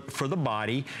for the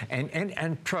body.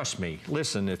 And trust me,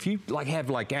 listen, if you have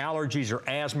allergies or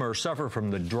asthma or suffer from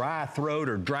the dry throat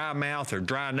or dry mouth or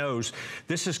dry nose,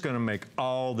 this is going to make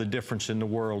all the difference in the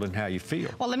world in how you feel.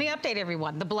 Well, let me update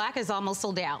everyone. The black is almost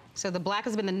sold out. So the black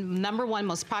has been the #1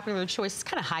 most popular choice. It's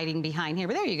kind of hiding behind here,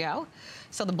 but there you go.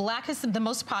 So the black is the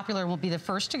most popular and will be the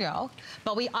first to go.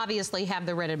 But we obviously have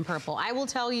the red and purple. I will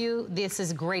tell you, this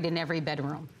is great in every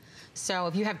bedroom. So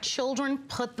if you have children,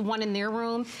 put the one in their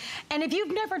room. And if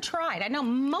you've never tried, I know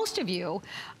most of you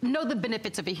know the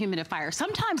benefits of a humidifier.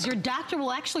 Sometimes your doctor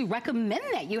will actually recommend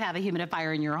that you have a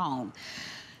humidifier in your home.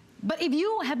 But if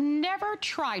you have never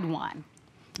tried one,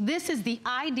 this is the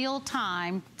ideal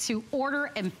time to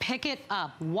order and pick it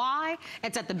up. Why?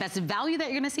 It's at the best value that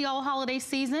you're gonna see all holiday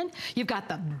season. You've got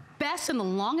the best and the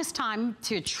longest time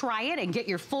to try it and get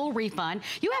your full refund.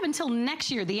 You have until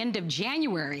next year, the end of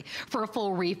January, for a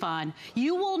full refund.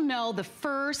 You will know the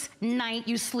first night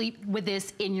you sleep with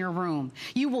this in your room.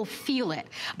 You will feel it.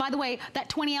 By the way, that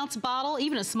 20-ounce bottle,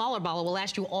 even a smaller bottle, will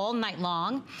last you all night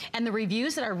long. And the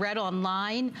reviews that I read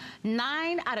online,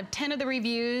 9 out of 10 of the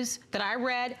reviews that I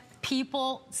read,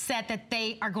 people said that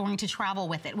they are going to travel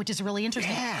with it, which is really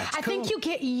interesting. Yeah, I think you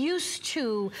get used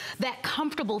to that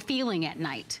comfortable feeling at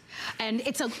night. And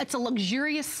it's a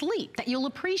luxurious sleep that you'll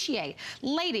appreciate.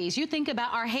 Ladies, you think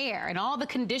about our hair and all the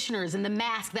conditioners and the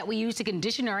mask that we use to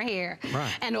condition our hair.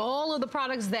 Right. And all of the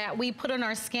products that we put on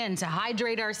our skin to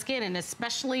hydrate our skin, and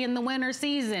especially in the winter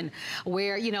season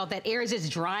where, you know, that air is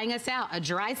just drying us out. A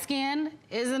dry skin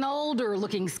is an older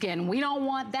looking skin. We don't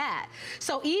want that.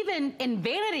 So even in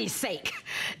vanity sake.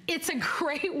 It's a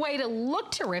great way to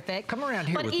look terrific. Come around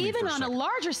here but with me even for a on a second.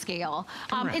 larger scale,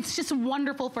 it's just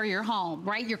wonderful for your home,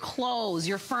 right? Your clothes,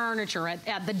 your furniture,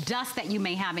 the dust that you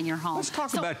may have in your home. Let's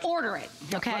talk about, order it,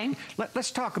 okay?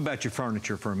 Let's talk about your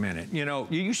furniture for a minute. You know,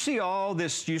 you see all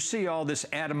this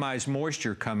atomized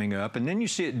moisture coming up, and then you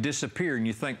see it disappear, and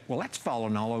you think, well, that's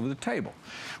falling all over the table.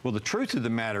 Well, the truth of the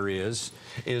matter is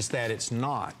that it's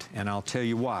not, and I'll tell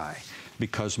you why.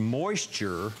 Because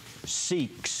moisture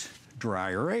seeks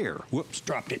drier air. Whoops,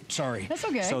 dropped it, sorry. That's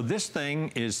okay. So this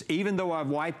thing is, even though I've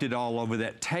wiped it all over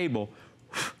that table,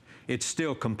 it's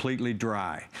still completely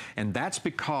dry. And that's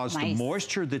because the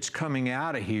moisture that's coming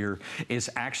out of here is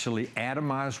actually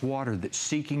atomized water that's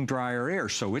seeking drier air.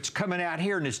 So it's coming out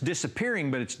here and it's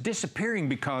disappearing, but it's disappearing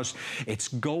because it's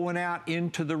going out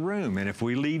into the room. And if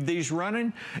we leave these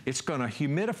running, it's going to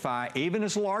humidify, even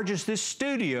as large as this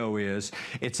studio is,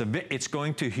 it's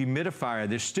going to humidify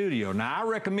this studio. Now, I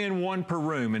recommend one per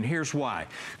room, and here's why.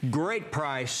 Great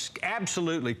price,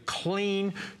 absolutely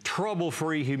clean,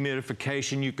 trouble-free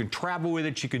humidification. You can travel with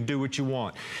it, you can do what you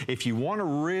want. If you want to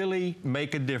really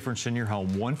make a difference in your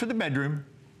home, one for the bedroom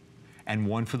and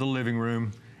one for the living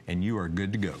room, and you are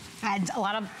good to go. And a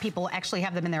lot of people actually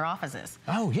have them in their offices.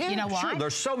 Oh, yeah, you know why? sure.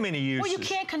 There's so many uses. Well, you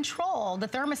can't control the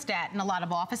thermostat in a lot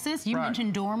of offices. You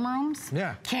mentioned dorm rooms.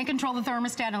 Yeah. Can't control the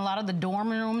thermostat in a lot of the dorm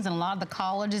rooms and a lot of the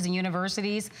colleges and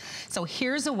universities. So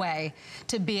here's a way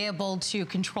to be able to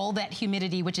control that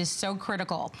humidity, which is so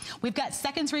critical. We've got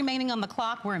seconds remaining on the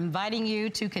clock. We're inviting you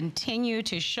to continue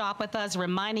to shop with us,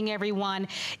 reminding everyone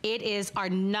it is our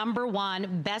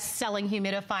 #1 best-selling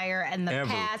humidifier in the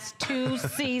past 2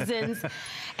 seasons.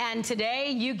 And today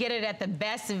you get it at the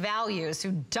best value, so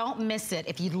don't miss it.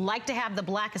 If you'd like to have the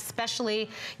black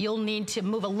especially, you'll need to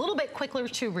move a little bit quicker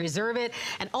to reserve it.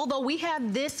 And although we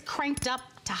have this cranked up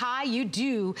to high, you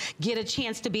do get a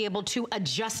chance to be able to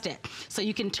adjust it. So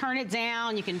you can turn it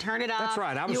down, you can turn it up. That's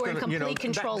right. You're in complete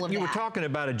control of that. You were talking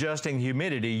about adjusting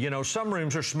humidity. You know, some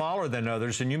rooms are smaller than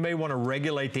others, and you may want to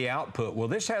regulate the output. Well,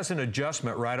 this has an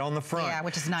adjustment right on the front. Yeah,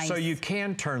 which is nice. So you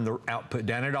can turn the output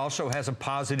down. It also has a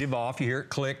positive off. You hear it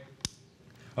click.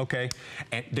 Okay,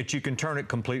 and that you can turn it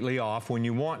completely off when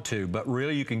you want to, but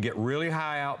really you can get really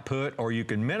high output, or you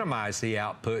can minimize the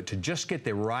output to just get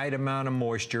the right amount of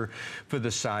moisture for the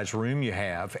size room you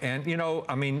have. And you know,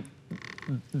 I mean,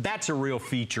 that's a real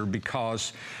feature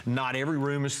because not every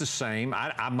room is the same.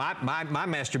 My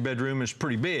master bedroom is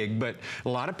pretty big, but a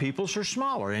lot of people's are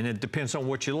smaller, and it depends on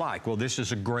what you like. Well, this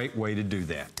is a great way to do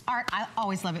that. Art, I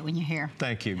always love it when you're here.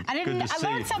 Thank you. I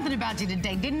learned something about you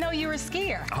today. Didn't know you were a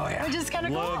skier. Oh, yeah. Which is kind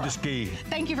of cool. Love to ski.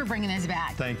 Thank you for bringing this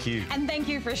back. Thank you. And thank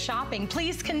you for shopping.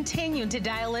 Please continue to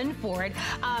dial in for it.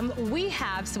 We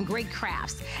have some great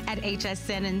crafts at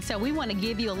HSN, and so we want to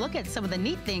give you a look at some of the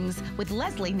neat things with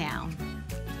Leslie now.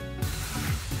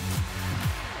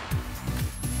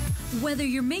 Whether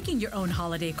you're making your own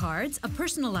holiday cards, a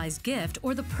personalized gift,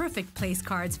 or the perfect place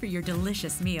cards for your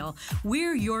delicious meal,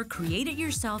 we're your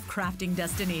create-it-yourself crafting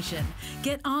destination.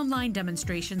 Get online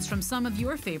demonstrations from some of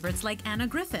your favorites like Anna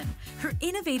Griffin. Her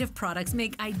innovative products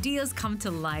make ideas come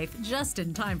to life just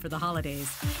in time for the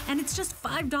holidays. And it's just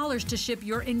 $5 to ship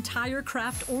your entire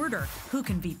craft order. Who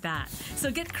can beat that? So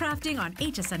get crafting on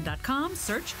hsn.com,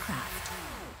 search craft.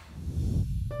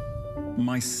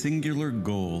 My singular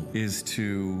goal is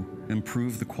to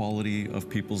improve the quality of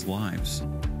people's lives.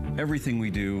 Everything we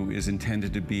do is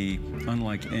intended to be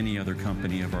unlike any other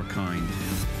company of our kind.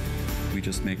 We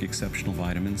just make exceptional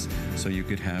vitamins so you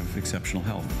could have exceptional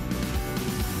health.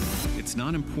 It's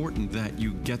not important that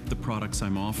you get the products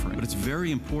I'm offering, but it's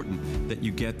very important that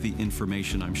you get the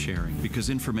information I'm sharing, because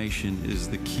information is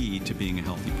the key to being a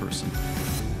healthy person.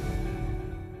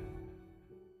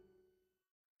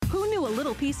 A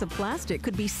little piece of plastic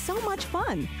could be so much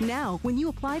fun. Now, when you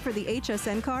apply for the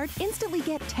HSN card, instantly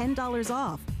get $10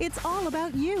 off. It's all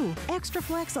about you. Extra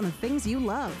flex on the things you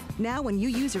love. Now, when you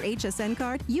use your HSN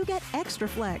card, you get extra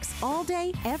flex all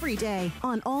day, every day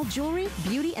on all jewelry,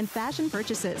 beauty, and fashion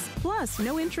purchases. Plus,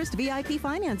 no interest VIP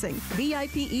financing,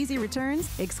 VIP easy returns,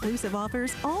 exclusive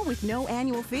offers, all with no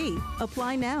annual fee.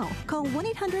 Apply now. Call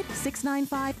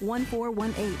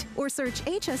 1-800-695-1418 or search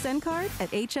HSN card at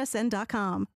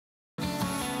hsn.com.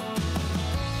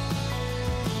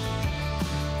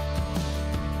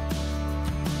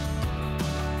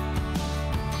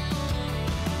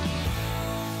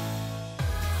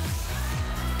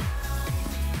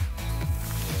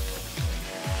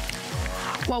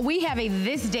 Well, we have a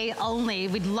this day only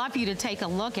we'd love you to take a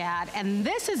look at, and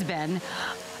this has been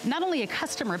not only a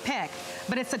customer pick,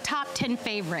 but it's a top 10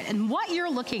 favorite. And what you're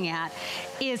looking at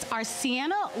is our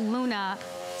Sienna Luna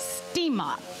Steam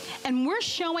Mop. And we're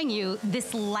showing you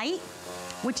this light,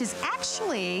 which is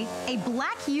actually a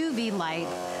black UV light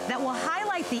that will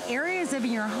highlight the areas of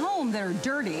your home that are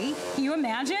dirty. Can you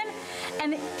imagine?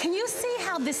 And can you see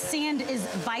how this sand is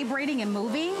vibrating and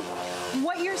moving?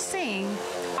 What you're seeing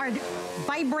are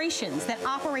vibrations that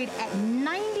operate at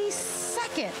 90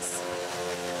 seconds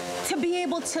to be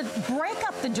able to break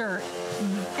up the dirt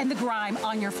and the grime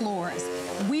on your floors.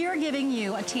 We are giving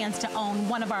you a chance to own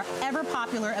one of our ever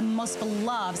popular and most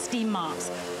beloved steam mops.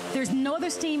 There's no other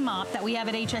steam mop that we have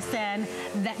at HSN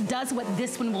that does what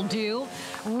this one will do.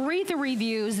 Read the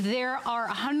reviews. There are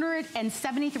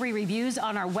 173 reviews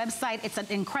on our website. It's an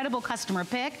incredible customer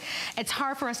pick. It's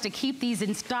hard for us to keep these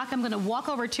in stock. I'm gonna walk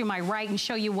over to my right and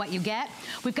show you what you get.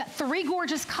 We've got 3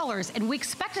 gorgeous colors, and we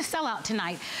expect to sell out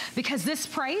tonight because this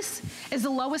price is the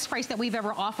lowest price that we've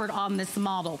ever offered on this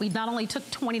model. We not only took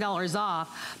 $20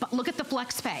 off, but look at the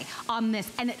flex pay on this,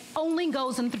 and it only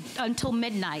goes until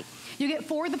midnight. You get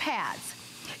 4 of the pads.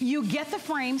 You get the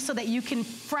frame so that you can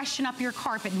freshen up your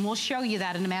carpet, and we'll show you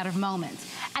that in a matter of moments.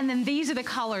 And then these are the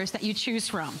colors that you choose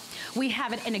from. We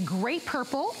have it in a great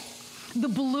purple. The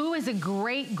blue is a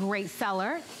great, great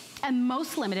seller. And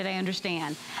most limited, I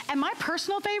understand. And my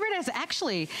personal favorite is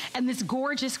actually in this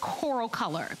gorgeous coral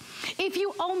color. If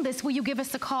you own this, will you give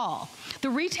us a call? The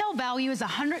retail value is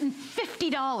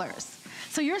 $150.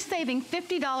 So you're saving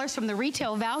 $50 from the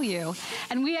retail value,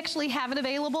 and we actually have it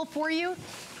available for you.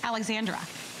 Alexandra,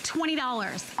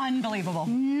 $20. Unbelievable.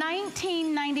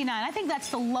 $19.99. I think that's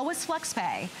the lowest flex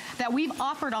pay that we've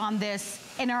offered on this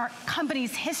in our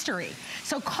company's history.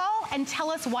 So call and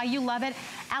tell us why you love it.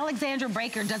 Alexandra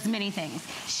Breaker does many things.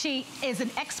 She is an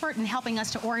expert in helping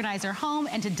us to organize our home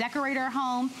and to decorate our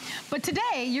home. But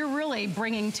today, you're really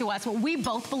bringing to us what we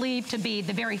both believe to be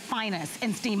the very finest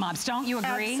in steam mops. Don't you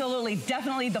agree? Absolutely.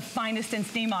 Definitely the finest in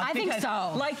steam mops. I think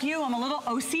so. Like you, I'm a little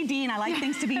OCD and I like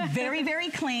things to be very, very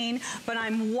clean, but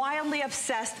I'm wildly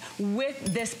obsessed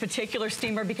with this particular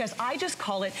steamer because I just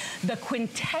call it the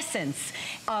quintessence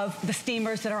of the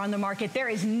steamers that are on the market. There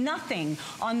is nothing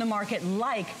on the market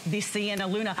like the Sienna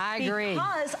Luna. I agree.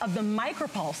 Because of the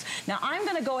micropulse. Now I'm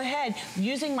gonna go ahead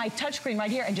using my touchscreen right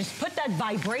here and just put that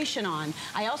vibration on.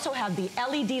 I also have the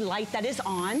LED light that is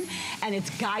on, and it's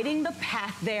guiding the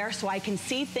path there so I can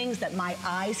see things that my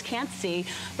eyes can't see.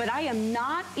 But I am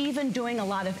not even doing a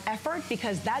lot of effort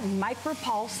because that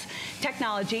micropulse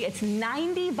technology, it's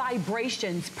 90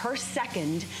 vibrations per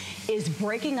second, is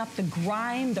breaking up the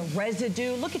grime, the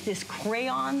residue. Look at this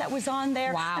crayon that was on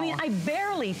there. Wow. I mean, I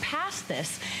barely passed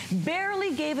this,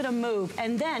 barely gave it a move.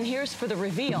 And then here's for the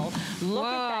reveal. Look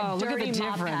at that dirty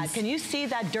mop pad. Can you see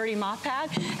that dirty mop pad?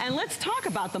 And let's talk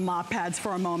about the mop pads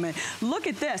for a moment. Look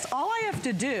at this. All I have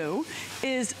to do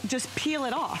is just peel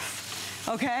it off.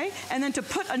 Okay, and then to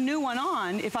put a new one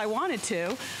on, if I wanted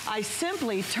to, I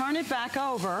simply turn it back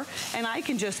over and I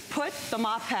can just put the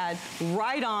mop pad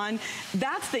right on.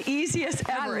 That's the easiest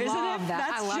ever, isn't it?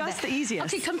 That's just the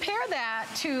easiest. Okay, compare that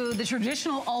to the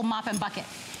traditional old mop and bucket.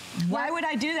 Why would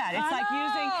I do that?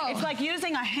 It's like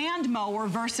using a hand mower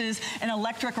versus an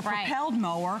electric or propelled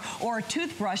mower, or a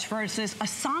toothbrush versus a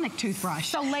sonic toothbrush.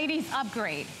 So ladies,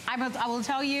 upgrade. I will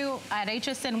tell you, at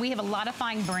HSN, we have a lot of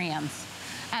fine brands.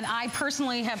 And I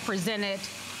personally have presented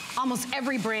almost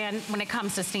every brand when it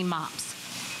comes to steam mops.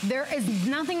 There is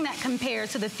nothing that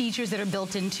compares to the features that are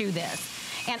built into this.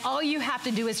 And all you have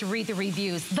to do is read the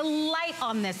reviews. The light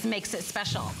on this makes it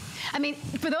special. I mean,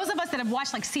 for those of us that have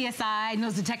watched like CSI and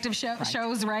those detective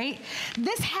shows, right?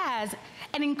 This has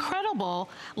an incredible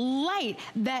light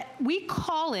that we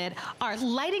call it our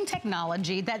lighting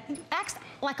technology that acts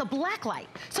like a black light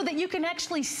so that you can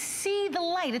actually see the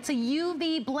light. It's a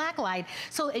UV black light,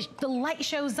 so the light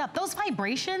shows up. Those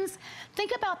vibrations,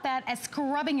 think about that as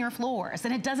scrubbing your floors,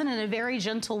 and it does it in a very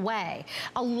gentle way.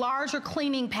 A larger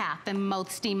cleaning path than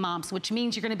most steam mops, which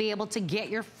means you're gonna be able to get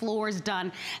your floors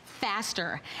done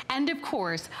faster. And of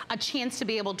course, a chance to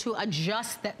be able to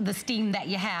adjust the steam that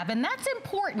you have. And that's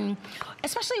important,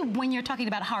 especially when you're talking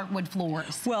about hardwood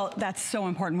floors. Well, that's so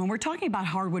important. When we're talking about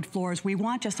hardwood floors, we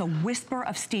want just a whisper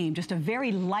of steam, just a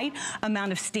very light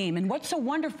amount of steam. And what's so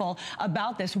wonderful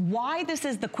about this, why this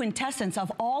is the quintessence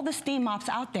of all the steam mops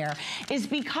out there, is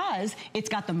because it's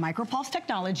got the micropulse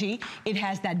technology, it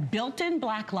has that built-in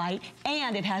black light,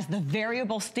 and it has the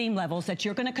variable steam levels that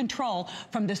you're gonna control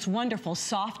from this wonderful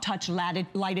soft touch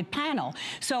lighted panel.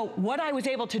 So what I was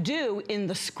able to do in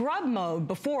the scrub mode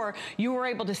before, you were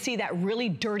able to see that really really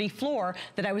dirty floor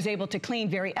that I was able to clean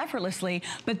very effortlessly.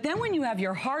 But then when you have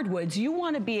your hardwoods, you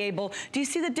want to be able, do you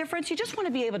see the difference? You just want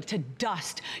to be able to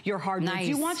dust your hardwoods. Nice.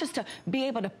 You want just to be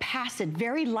able to pass it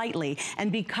very lightly. And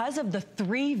because of the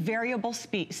 3 variable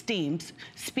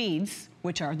speeds,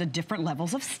 which are the different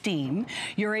levels of steam,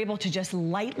 you're able to just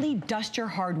lightly dust your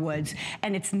hardwoods,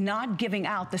 and it's not giving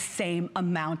out the same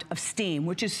amount of steam,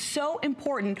 which is so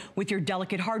important with your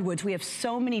delicate hardwoods. We have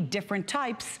so many different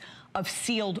types of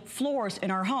sealed floors in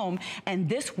our home, and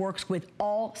this works with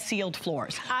all sealed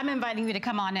floors. I'm inviting you to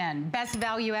come on in. Best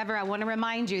value ever. I want to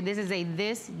remind you, this is a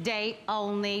this day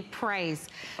only price.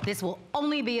 This will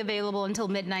only be available until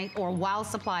midnight or while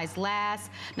supplies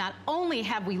last. Not only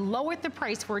have we lowered the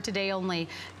price for today only,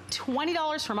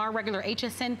 $20 from our regular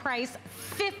HSN price,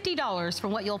 $50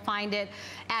 from what you'll find it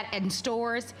at in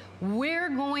stores. We're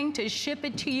going to ship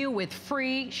it to you with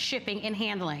free shipping and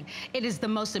handling. It is the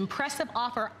most impressive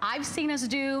offer I've seen us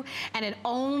do, and it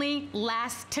only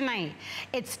lasts tonight.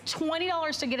 It's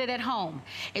 $20 to get it at home.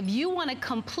 If you want to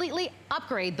completely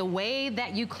upgrade the way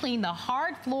that you clean the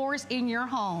hard floors in your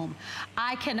home,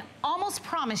 I can almost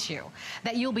promise you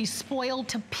that you'll be spoiled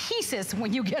to pieces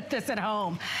when you get this at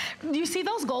home. Do you see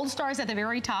those gold stars at the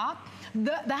very top?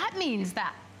 That means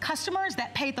that customers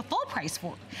that paid the full price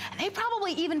for it, and they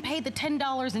probably even paid the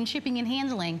 $10 in shipping and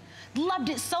handling, loved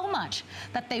it so much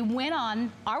that they went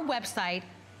on our website,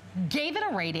 gave it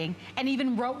a rating, and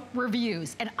even wrote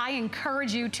reviews. And I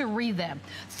encourage you to read them.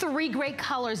 3 great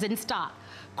colors in stock: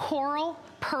 coral,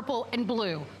 purple, and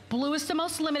blue. Blue is the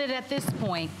most limited at this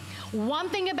point. One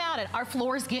thing about it, our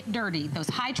floors get dirty, those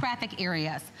high traffic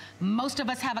areas. Most of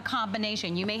us have a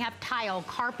combination. You may have tile,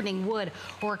 carpeting, wood,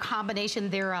 or a combination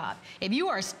thereof. If you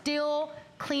are still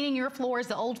cleaning your floors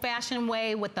the old-fashioned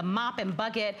way with the mop and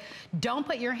bucket, don't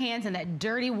put your hands in that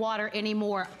dirty water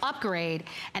anymore. Upgrade,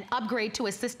 and upgrade to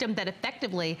a system that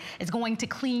effectively is going to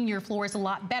clean your floors a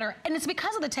lot better. And it's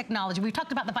because of the technology. We've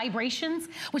talked about the vibrations,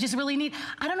 which is really neat.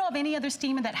 I don't know of any other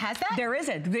steamer that has that. There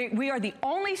isn't. We are the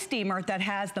only steamer that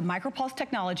has the micropulse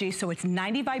technology, so it's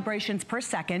 90 vibrations per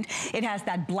second. It has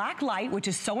that black light, which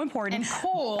is so important. And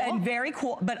cool. And very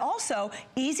cool, but also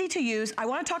easy to use. I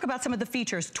want to talk about some of the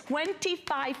features.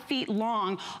 25 feet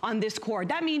long on this cord.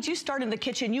 That means you start in the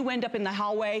kitchen, you end up in the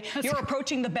hallway, you're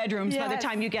approaching the bedrooms by the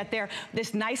time you get there.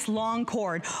 This nice long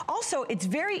cord. Also, it's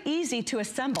very easy to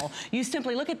assemble. You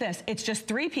simply look at this. It's just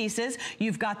 3 pieces.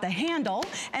 You've got the handle,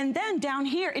 and then down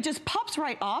here, it just pops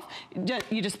right off.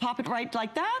 You just pop it right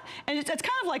like that, and it's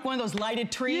kind of like one of those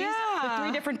lighted trees with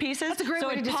 3 different pieces. That's a great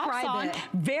way to describe it.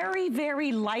 Very,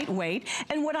 very lightweight.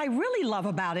 And what I really love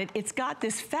about it, it's got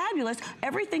this fabulous,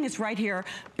 everything is right here,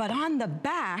 but on the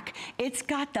back, it's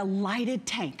got the lighted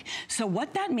tank. So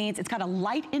what that means, it's got a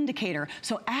light indicator.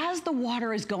 So as the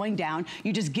water is going down,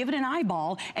 you just give it an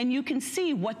eyeball and you can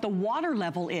see what the water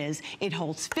level is. It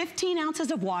holds 15 ounces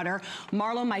of water.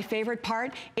 Marlo, my favorite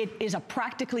part, it is a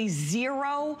practically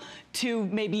 0 to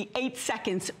maybe 8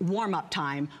 seconds warm-up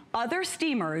time. Other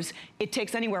steamers, it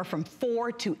takes anywhere from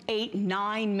 4 to 8,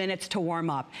 9 minutes to warm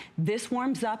up. This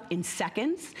warms up in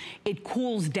seconds. It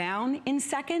cools down in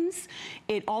seconds.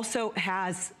 It also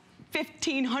has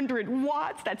 1,500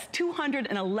 watts, that's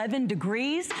 211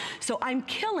 degrees. So I'm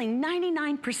killing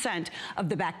 99% of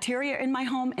the bacteria in my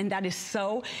home, and that is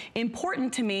so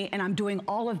important to me, and I'm doing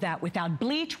all of that without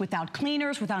bleach, without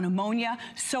cleaners, without ammonia,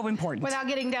 so important. Without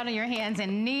getting down on your hands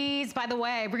and knees. By the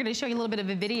way, we're gonna show you a little bit of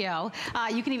a video.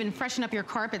 You can even freshen up your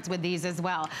carpets with these as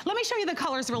well. Let me show you the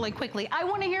colors really quickly. I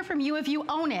wanna hear from you if you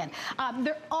own it.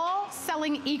 They're all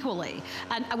selling equally.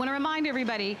 And I wanna remind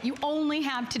everybody, you only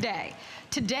have today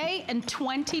and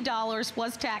 $20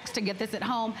 plus tax to get this at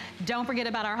home. Don't forget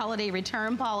about our holiday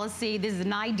return policy. This is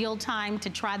an ideal time to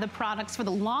try the products for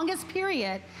the longest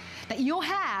period that you'll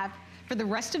have for the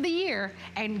rest of the year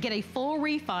and get a full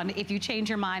refund if you change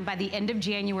your mind by the end of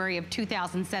January of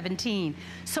 2017.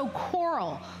 So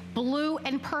coral, blue,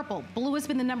 and purple. Blue has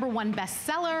been the #1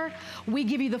 bestseller. We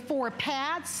give you the 4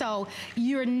 pads, so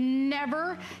you're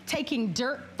never taking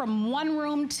dirt from one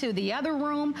room to the other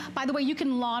room. By the way, you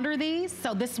can launder these,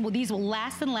 so these will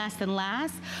last and last and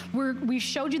last. We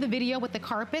showed you the video with the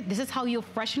carpet. This is how you'll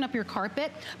freshen up your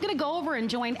carpet. I'm gonna go over and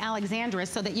join Alexandra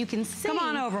so that you can see. Come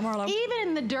on over, Marlo. Even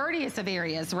in the dirtiest of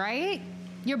areas, right?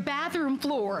 your bathroom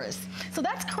floors. So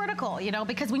that's critical, you know,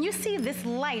 because when you see this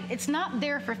light, it's not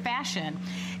there for fashion.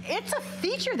 It's a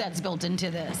feature that's built into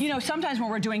this. You know, sometimes when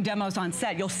we're doing demos on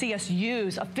set, you'll see us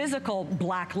use a physical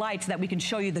black light so that we can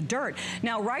show you the dirt.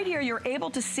 Now, right here, you're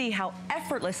able to see how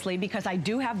effortlessly, because I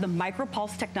do have the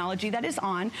micropulse technology that is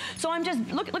on. So I'm just,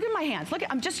 look at my hands.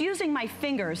 I'm just using my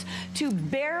fingers to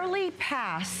barely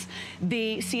pass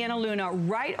the Sienna Luna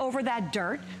right over that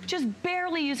dirt, just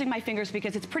barely using my fingers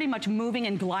because it's pretty much moving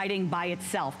and gliding by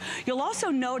itself. You'll also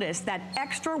notice that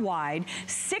extra wide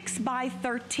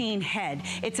 6x13 head.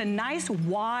 It's a nice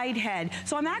wide head,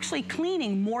 so I'm actually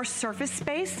cleaning more surface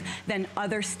space than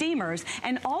other steamers.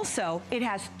 And also, it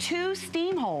has 2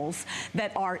 steam holes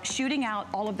that are shooting out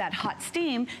all of that hot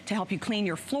steam to help you clean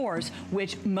your floors,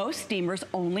 which most steamers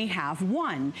only have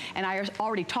 1. And I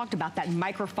already talked about that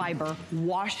microfiber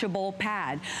washable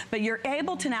pad. But you're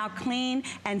able to now clean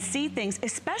and see things,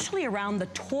 especially around the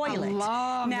toilet. I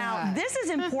love now, this is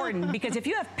important because if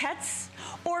you have pets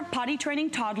or potty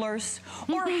training toddlers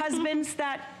or husbands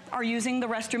that are using the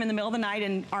restroom in the middle of the night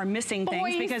and are missing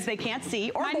things because they can't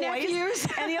see, or boys,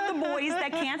 any of the boys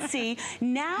that can't see.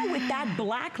 Now with that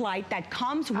black light that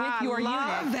comes with your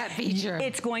unit, that feature.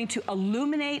 It's going to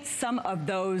illuminate some of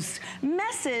those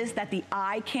messes that the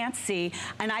eye can't see.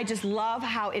 And I just love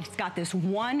how it's got this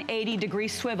 180-degree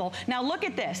swivel. Now look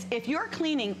at this. If you're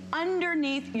cleaning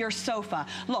underneath your sofa,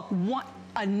 look,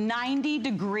 a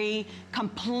 90-degree,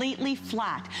 completely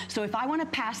flat. So if I want to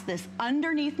pass this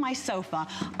underneath my sofa,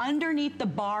 underneath the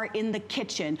bar in the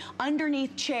kitchen,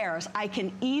 underneath chairs, I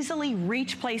can easily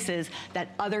reach places that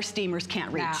other steamers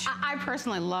can't reach. Yeah, I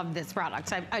personally love this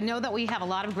product. I know that we have a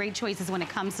lot of great choices when it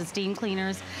comes to steam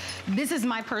cleaners. This is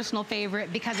my personal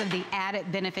favorite because of the added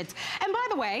benefits. And by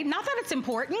the way, not that it's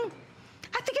important,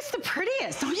 I think it's the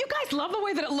prettiest. Don't you guys love the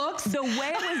way that it looks? The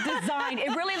way it was designed, it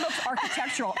really looks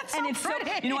architectural. And it's so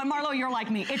pretty. You know what, Marlo, you're like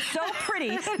me. It's so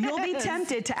pretty, you'll be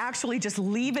tempted to actually just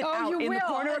leave it out in the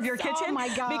corner of your kitchen. Oh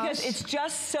my gosh. Because it's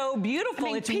just so beautiful. I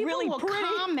mean, it's people really will pretty.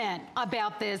 comment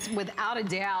about this without a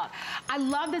doubt. I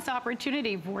love this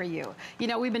opportunity for you. You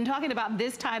know, we've been talking about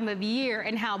this time of year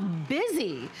and how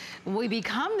busy we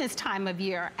become this time of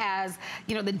year as,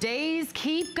 you know, the days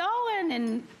keep going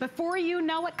and before you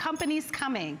know it, companies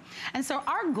coming. And so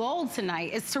our goal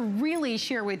tonight is to really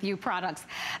share with you products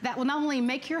that will not only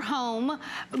make your home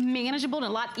manageable and a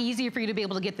lot easier for you to be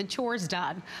able to get the chores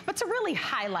done, but to really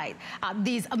highlight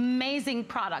these amazing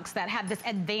products that have this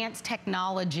advanced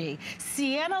technology.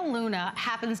 Sienna Luna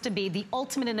happens to be the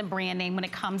ultimate in a brand name when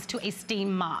it comes to a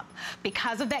steam mop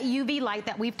because of that UV light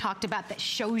that we've talked about that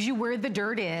shows you where the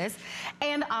dirt is,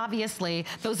 and obviously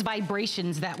those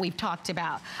vibrations that we've talked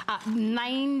about.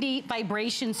 90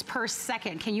 vibrations per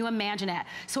second. Can you imagine that?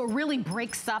 So it really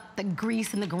breaks up the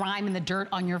grease and the grime and the dirt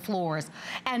on your floors.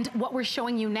 And what we're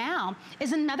showing you now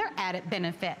is another added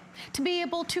benefit, to be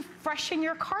able to freshen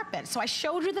your carpet. So I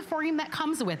showed you the frame that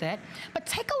comes with it, but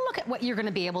take a look at what you're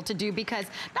gonna be able to do, because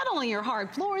not only your hard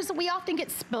floors, we often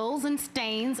get spills and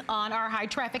stains on our high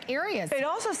traffic areas. It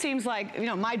also seems like, you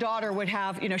know, my daughter would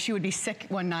have, you know, she would be sick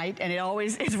one night and it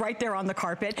always is right there on the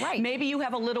carpet. Right. Maybe you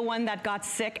have a little one that got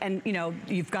sick and, you know,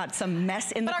 you've got some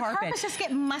mess in the carpet. But our carpets just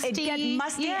get musty. It get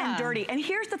musty and dirty. And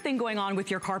here's the thing going on with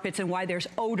your carpets and why there's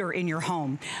odor in your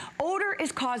home. Odor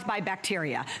is caused by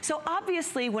bacteria. So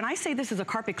obviously, when I say this is a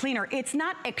carpet cleaner, it's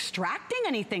not extracting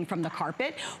anything from the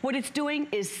carpet. What it's doing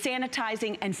is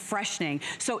sanitizing and freshening.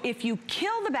 So if you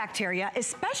kill the bacteria,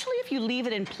 especially if you leave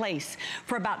it in place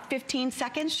for about 15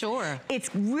 seconds,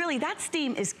 it's really, that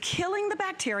steam is killing the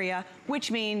bacteria,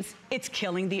 which means it's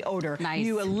killing the odor. Nice.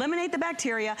 You eliminate the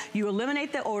bacteria, you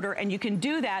eliminate the odor, and you can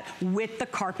do that with the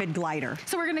carpet glider.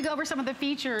 So we're gonna go over some of the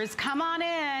features. Come on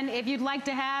in if you'd like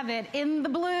to have it in the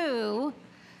blue.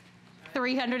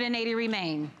 380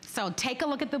 remain. So take a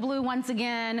look at the blue once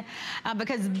again,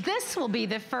 because this will be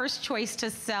the first choice to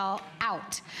sell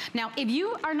out. Now, if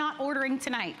you are not ordering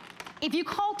tonight, if you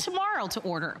call tomorrow to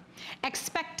order,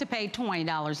 expect to pay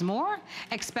 $20 more,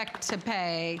 expect to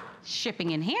pay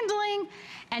shipping and handling,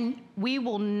 and we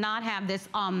will not have this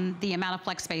the amount of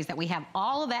flex space that we have.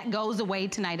 All of that goes away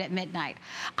tonight at midnight.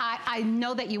 I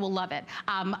know that you will love it.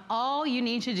 All you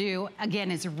need to do, again,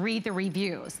 is read the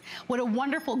reviews. What a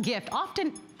wonderful gift.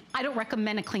 Often, I don't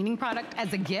recommend a cleaning product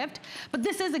as a gift, but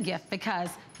this is a gift because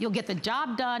you'll get the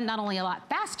job done not only a lot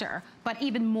faster, but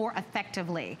even more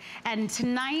effectively. And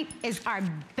tonight is our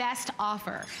best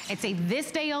offer. It's a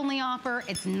this day only offer.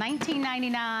 It's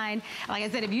 $19.99. Like I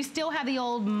said, if you still have the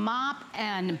old mop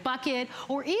and bucket,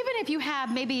 or even if you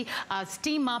have maybe a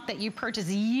steam mop that you purchased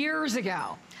years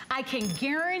ago, I can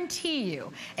guarantee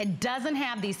you it doesn't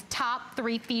have these top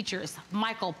 3 features.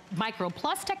 Micro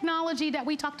Plus technology that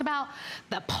we talked about,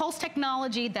 the pulse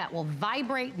technology that will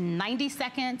vibrate 90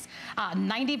 seconds,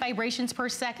 90 vibrations per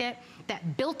second,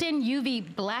 that built-in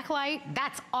UV black light,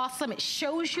 that's awesome. It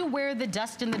shows you where the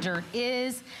dust and the dirt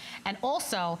is, and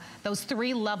also those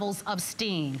 3 levels of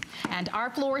steam. And our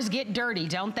floors get dirty,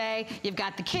 don't they? You've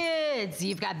got the kids,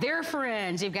 you've got their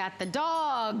friends, you've got the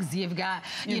dogs, you've got,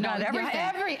 you know, everything.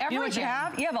 Everything. You know what you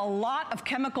have? You have a lot of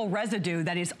chemical residue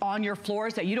that is on your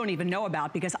floors that you don't even know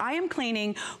about, because I am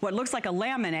cleaning what looks like a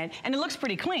laminate, and it looks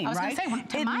pretty clean, right? I was gonna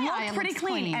say, to my eye, it looks pretty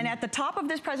clean. And at the top of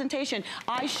this presentation,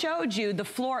 I showed you the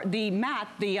floor, the mat,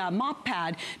 the mop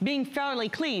pad being fairly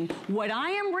clean. What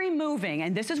I am removing,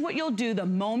 and this is what you'll do the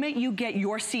moment you get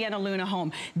your Sienna Luna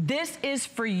home, this is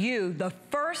for you. The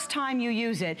first time you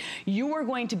use it, you are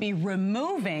going to be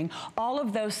removing all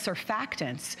of those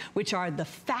surfactants, which are the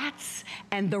fats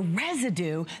and the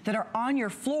residue that are on your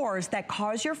floors that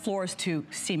cause your floors to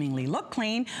seemingly look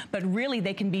clean, but really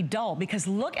they can be dull, because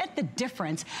look at the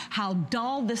difference, how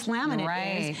dull this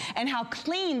laminate is and how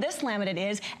clean this laminate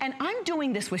is. And I'm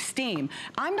doing this with steam.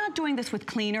 I'm not doing this with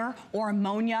cleaner or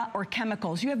ammonia or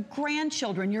chemicals. You have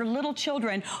grandchildren, your little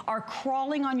children are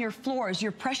crawling on your floors,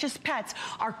 your precious pets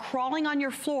are crawling on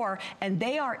your floor, and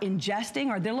they are ingesting,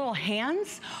 or their little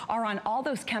hands are on all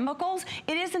those chemicals.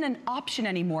 It isn't an option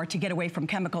anymore to get away from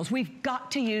chemicals. We've got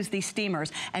to use these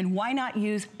steamers, and why not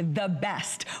use the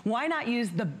best? Why not use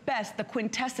the best, the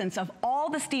quintessence of all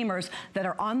the steamers that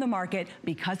are on the market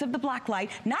because of the black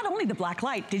light? Not only the black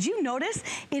light, did you notice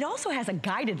it also has a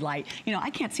guided light? You know,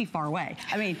 I can't see far away.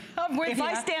 I mean, if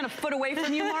I stand a foot away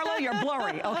from you, Marlo, you're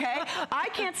blurry, okay? I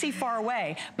can't see far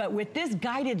away, but with this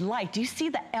guided light, do you see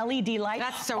the LED light?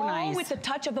 That's so nice. All with the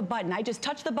touch of a button. I just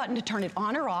touch the button to turn it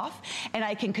on or off, and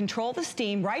I can control the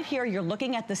steam. Right here, you're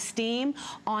looking at the steam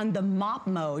on the mop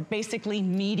mode, basically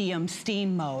medium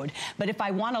steam mode. But if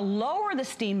I want to lower the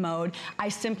steam mode, I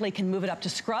simply can move it up to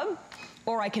scrub,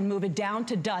 or I can move it down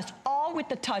to dust, all with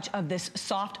the touch of this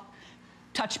soft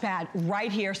touchpad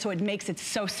right here, so it makes it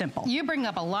so simple. You bring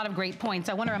up a lot of great points.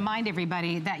 I want to remind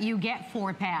everybody that you get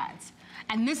 4 pads.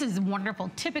 And this is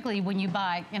wonderful. Typically, when you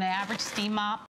buy an average steam mop,